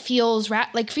that feels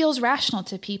rational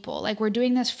to people. Like we're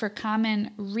doing this for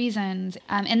common reasons.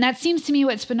 And that seems to me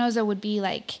what Spinoza would be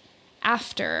like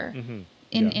after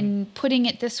in putting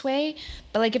it this way.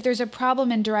 But like if there's a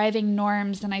problem in deriving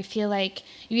norms, then I feel like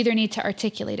you either need to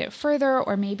articulate it further,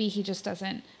 or maybe he just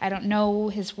doesn't, I don't know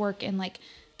his work in like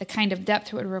the kind of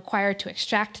depth it would require to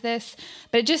extract this.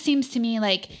 But it just seems to me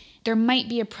like there might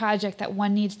be a project that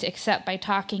one needs to accept by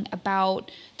talking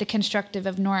about the constructive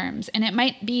of norms. And it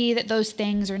might be that those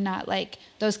things are not like,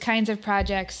 those kinds of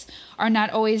projects are not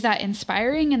always that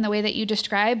inspiring in the way that you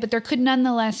describe, but there could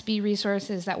nonetheless be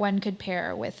resources that one could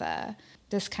pair with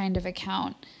this kind of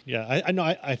account. Yeah, I know.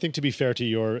 I think, to be fair to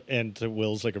your and to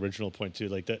Will's like original point too,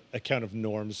 like the account of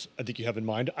norms I think you have in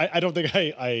mind. I don't think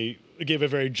I gave a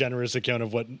very generous account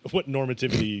of what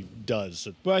normativity does.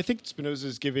 Well, I think Spinoza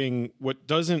is giving what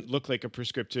doesn't look like a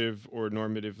prescriptive or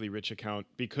normatively rich account,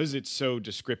 because it's so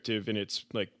descriptive in its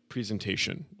like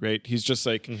presentation, right? He's just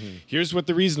like, here's what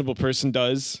the reasonable person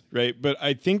does, right? But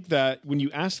I think that when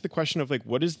you ask the question of like,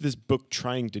 what is this book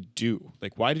trying to do?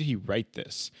 Like, why did he write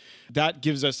this? That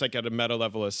gives us like at a meta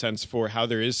level a sense for how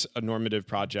there is a normative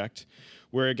project,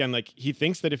 where again, like he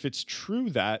thinks that if it's true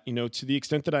that, to the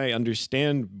extent that I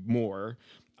understand more,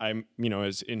 I'm,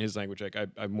 as in his language, like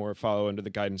I more follow under the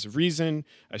guidance of reason.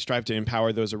 I strive to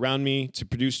empower those around me, to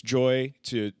produce joy,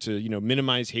 to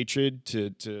minimize hatred,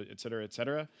 to et cetera, et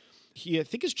cetera. He, I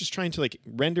think, is just trying to like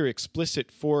render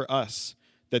explicit for us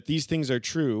that these things are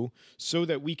true so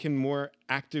that we can more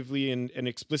actively and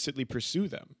explicitly pursue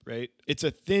them, right? It's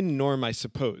a thin norm, I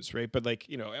suppose, right? But like,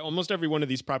 almost every one of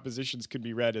these propositions could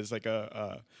be read as like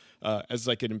as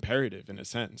like an imperative in a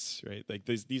sense, right? Like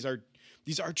these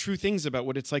are true things about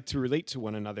what it's like to relate to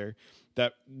one another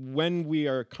that when we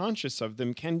are conscious of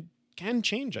them can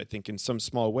change, I think, in some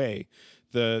small way,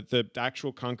 the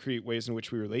actual concrete ways in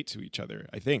which we relate to each other.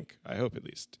 I hope at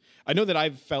least. I know that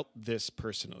I've felt this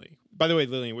personally. By the way,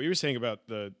 Lillian, what you were saying about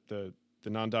the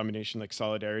non-domination, like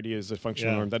solidarity is a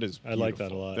functional norm, that is beautiful. I like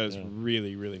that a lot. That is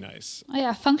really, really nice. Oh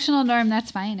yeah, functional norm,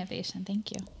 that's my innovation.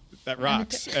 Thank you. That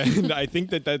rocks. And I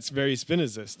think that that's very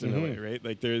Spinozist in a way, right?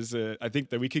 Like I think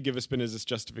that we could give a Spinozist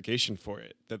justification for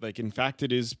it. That like, in fact,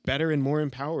 it is better and more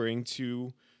empowering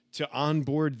to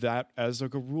onboard that as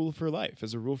like a rule for life,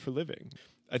 as a rule for living.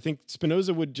 I think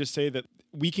Spinoza would just say that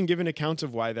we can give an account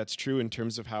of why that's true in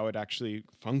terms of how it actually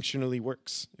functionally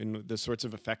works and the sorts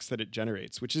of effects that it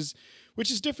generates, which is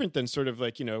different than sort of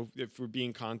like, if we're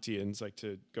being Kantians, like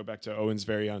to go back to Owen's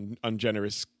very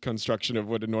ungenerous construction of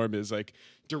what a norm is, like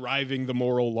deriving the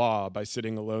moral law by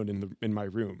sitting alone in my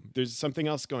room. There's something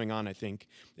else going on, I think,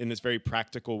 in this very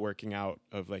practical working out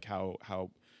of like how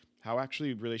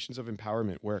actually relations of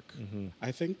empowerment work. Mm-hmm.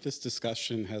 I think this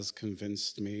discussion has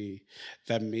convinced me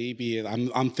that maybe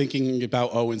I'm thinking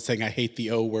about Owen saying I hate the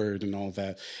O word and all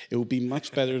that. It would be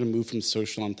much better to move from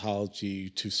social ontology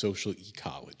to social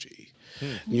ecology.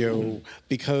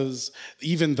 Because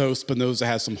even though Spinoza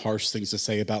has some harsh things to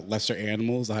say about lesser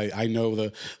animals, I know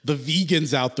the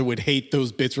vegans out there would hate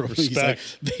those bits where he's like,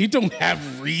 they don't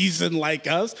have reason like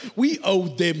us. We owe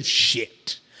them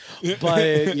shit.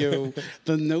 But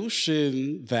the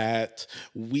notion that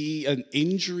an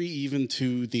injury even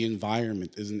to the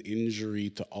environment is an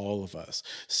injury to all of us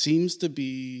seems to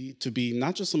be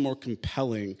not just a more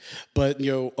compelling, but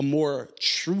a more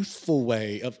truthful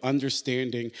way of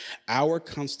understanding our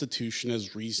constitution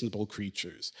as reasonable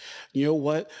creatures. You know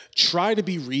what? Try to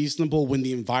be reasonable when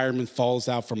the environment falls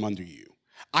out from under you.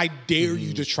 I dare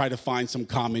you to try to find some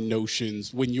common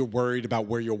notions when you're worried about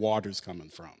where your water's coming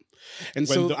from. And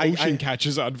when so the ocean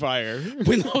catches on fire.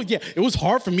 It was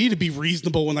hard for me to be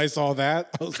reasonable when I saw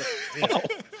that. I was like, oh,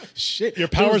 shit. Your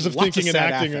powers of thinking and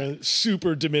acting are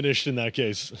super diminished in that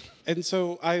case. And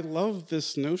so I love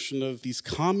this notion of these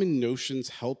common notions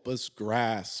help us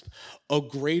grasp a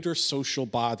greater social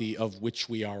body of which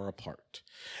we are a part.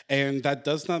 And that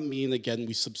does not mean, again,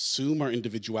 we subsume our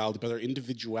individuality, but our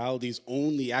individuality is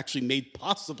only actually made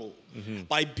possible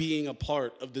by being a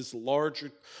part of this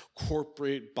larger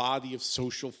corporate body of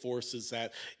social forces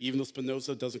that, even though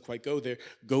Spinoza doesn't quite go there,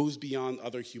 goes beyond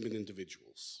other human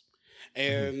individuals.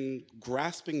 And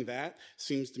grasping that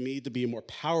seems to me to be a more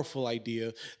powerful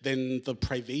idea than the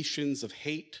privations of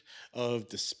hate, of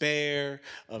despair,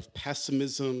 of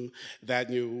pessimism that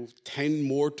tend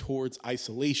more towards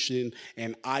isolation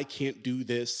and I can't do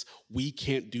this, we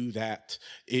can't do that.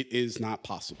 It is not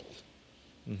possible.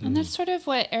 And that's sort of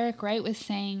what Eric Wright was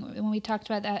saying when we talked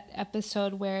about that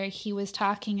episode where he was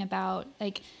talking about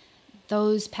like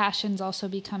those passions also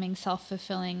becoming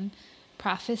self-fulfilling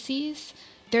prophecies.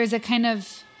 There's a kind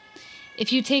of,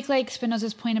 if you take like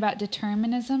Spinoza's point about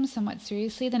determinism somewhat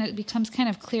seriously, then it becomes kind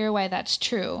of clear why that's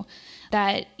true.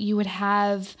 That you would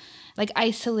have like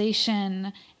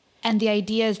isolation and the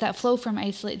ideas that flow from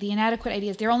the inadequate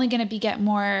ideas, they're only going to beget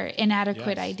more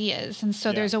inadequate ideas. And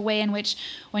so there's a way in which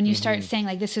when you start saying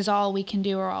like, this is all we can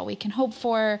do or all we can hope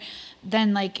for,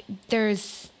 then like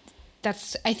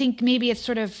I think maybe it's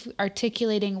sort of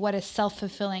articulating what a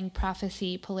self-fulfilling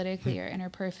prophecy politically or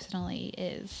interpersonally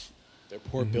is. They're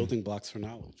poor building blocks for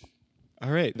knowledge.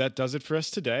 All right, that does it for us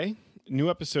today.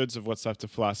 New episodes of What's Left of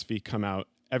Philosophy come out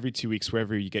every 2 weeks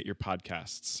wherever you get your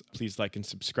podcasts. Please like and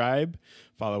subscribe.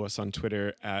 Follow us on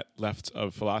Twitter at Left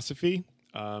of Philosophy.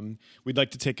 We'd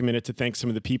like to take a minute to thank some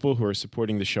of the people who are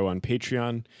supporting the show on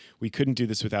Patreon. We couldn't do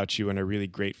this without you and are really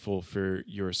grateful for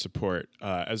your support.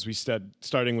 As we said,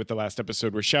 starting with the last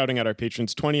episode, we're shouting at our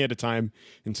patrons 20 at a time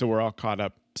until we're all caught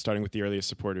up, starting with the earliest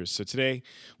supporters. So today,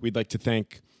 we'd like to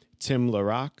thank Tim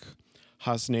Larock,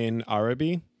 Hasnain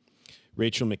Arabi,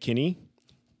 Rachel McKinney,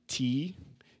 T,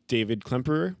 David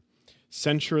Klemperer,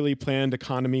 Centrally Planned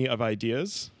Economy of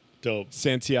Ideas, Dope,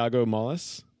 Santiago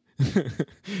Mollis,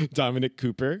 Dominic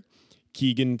Cooper,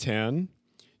 Keegan Tan,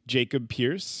 Jacob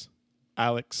Pierce,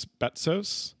 Alex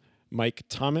Betsos, Mike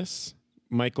Thomas,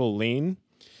 Michael Lane,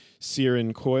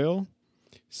 Ciaran Coyle,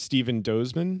 Stephen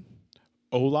Dozman,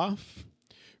 Olaf,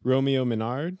 Romeo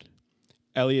Menard,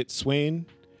 Elliot Swain,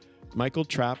 Michael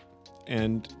Trapp,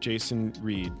 and Jason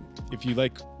Reed. If you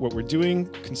like what we're doing,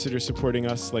 consider supporting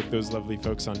us like those lovely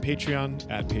folks on Patreon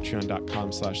at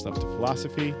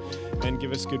patreon.com/leftofphilosophy, and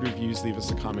give us good reviews. Leave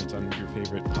us a comment on your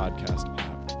favorite podcast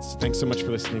app. So thanks so much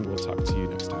for listening. We'll talk to you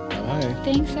next time. Bye.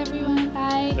 Thanks, everyone.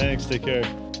 Bye. Thanks. Take care.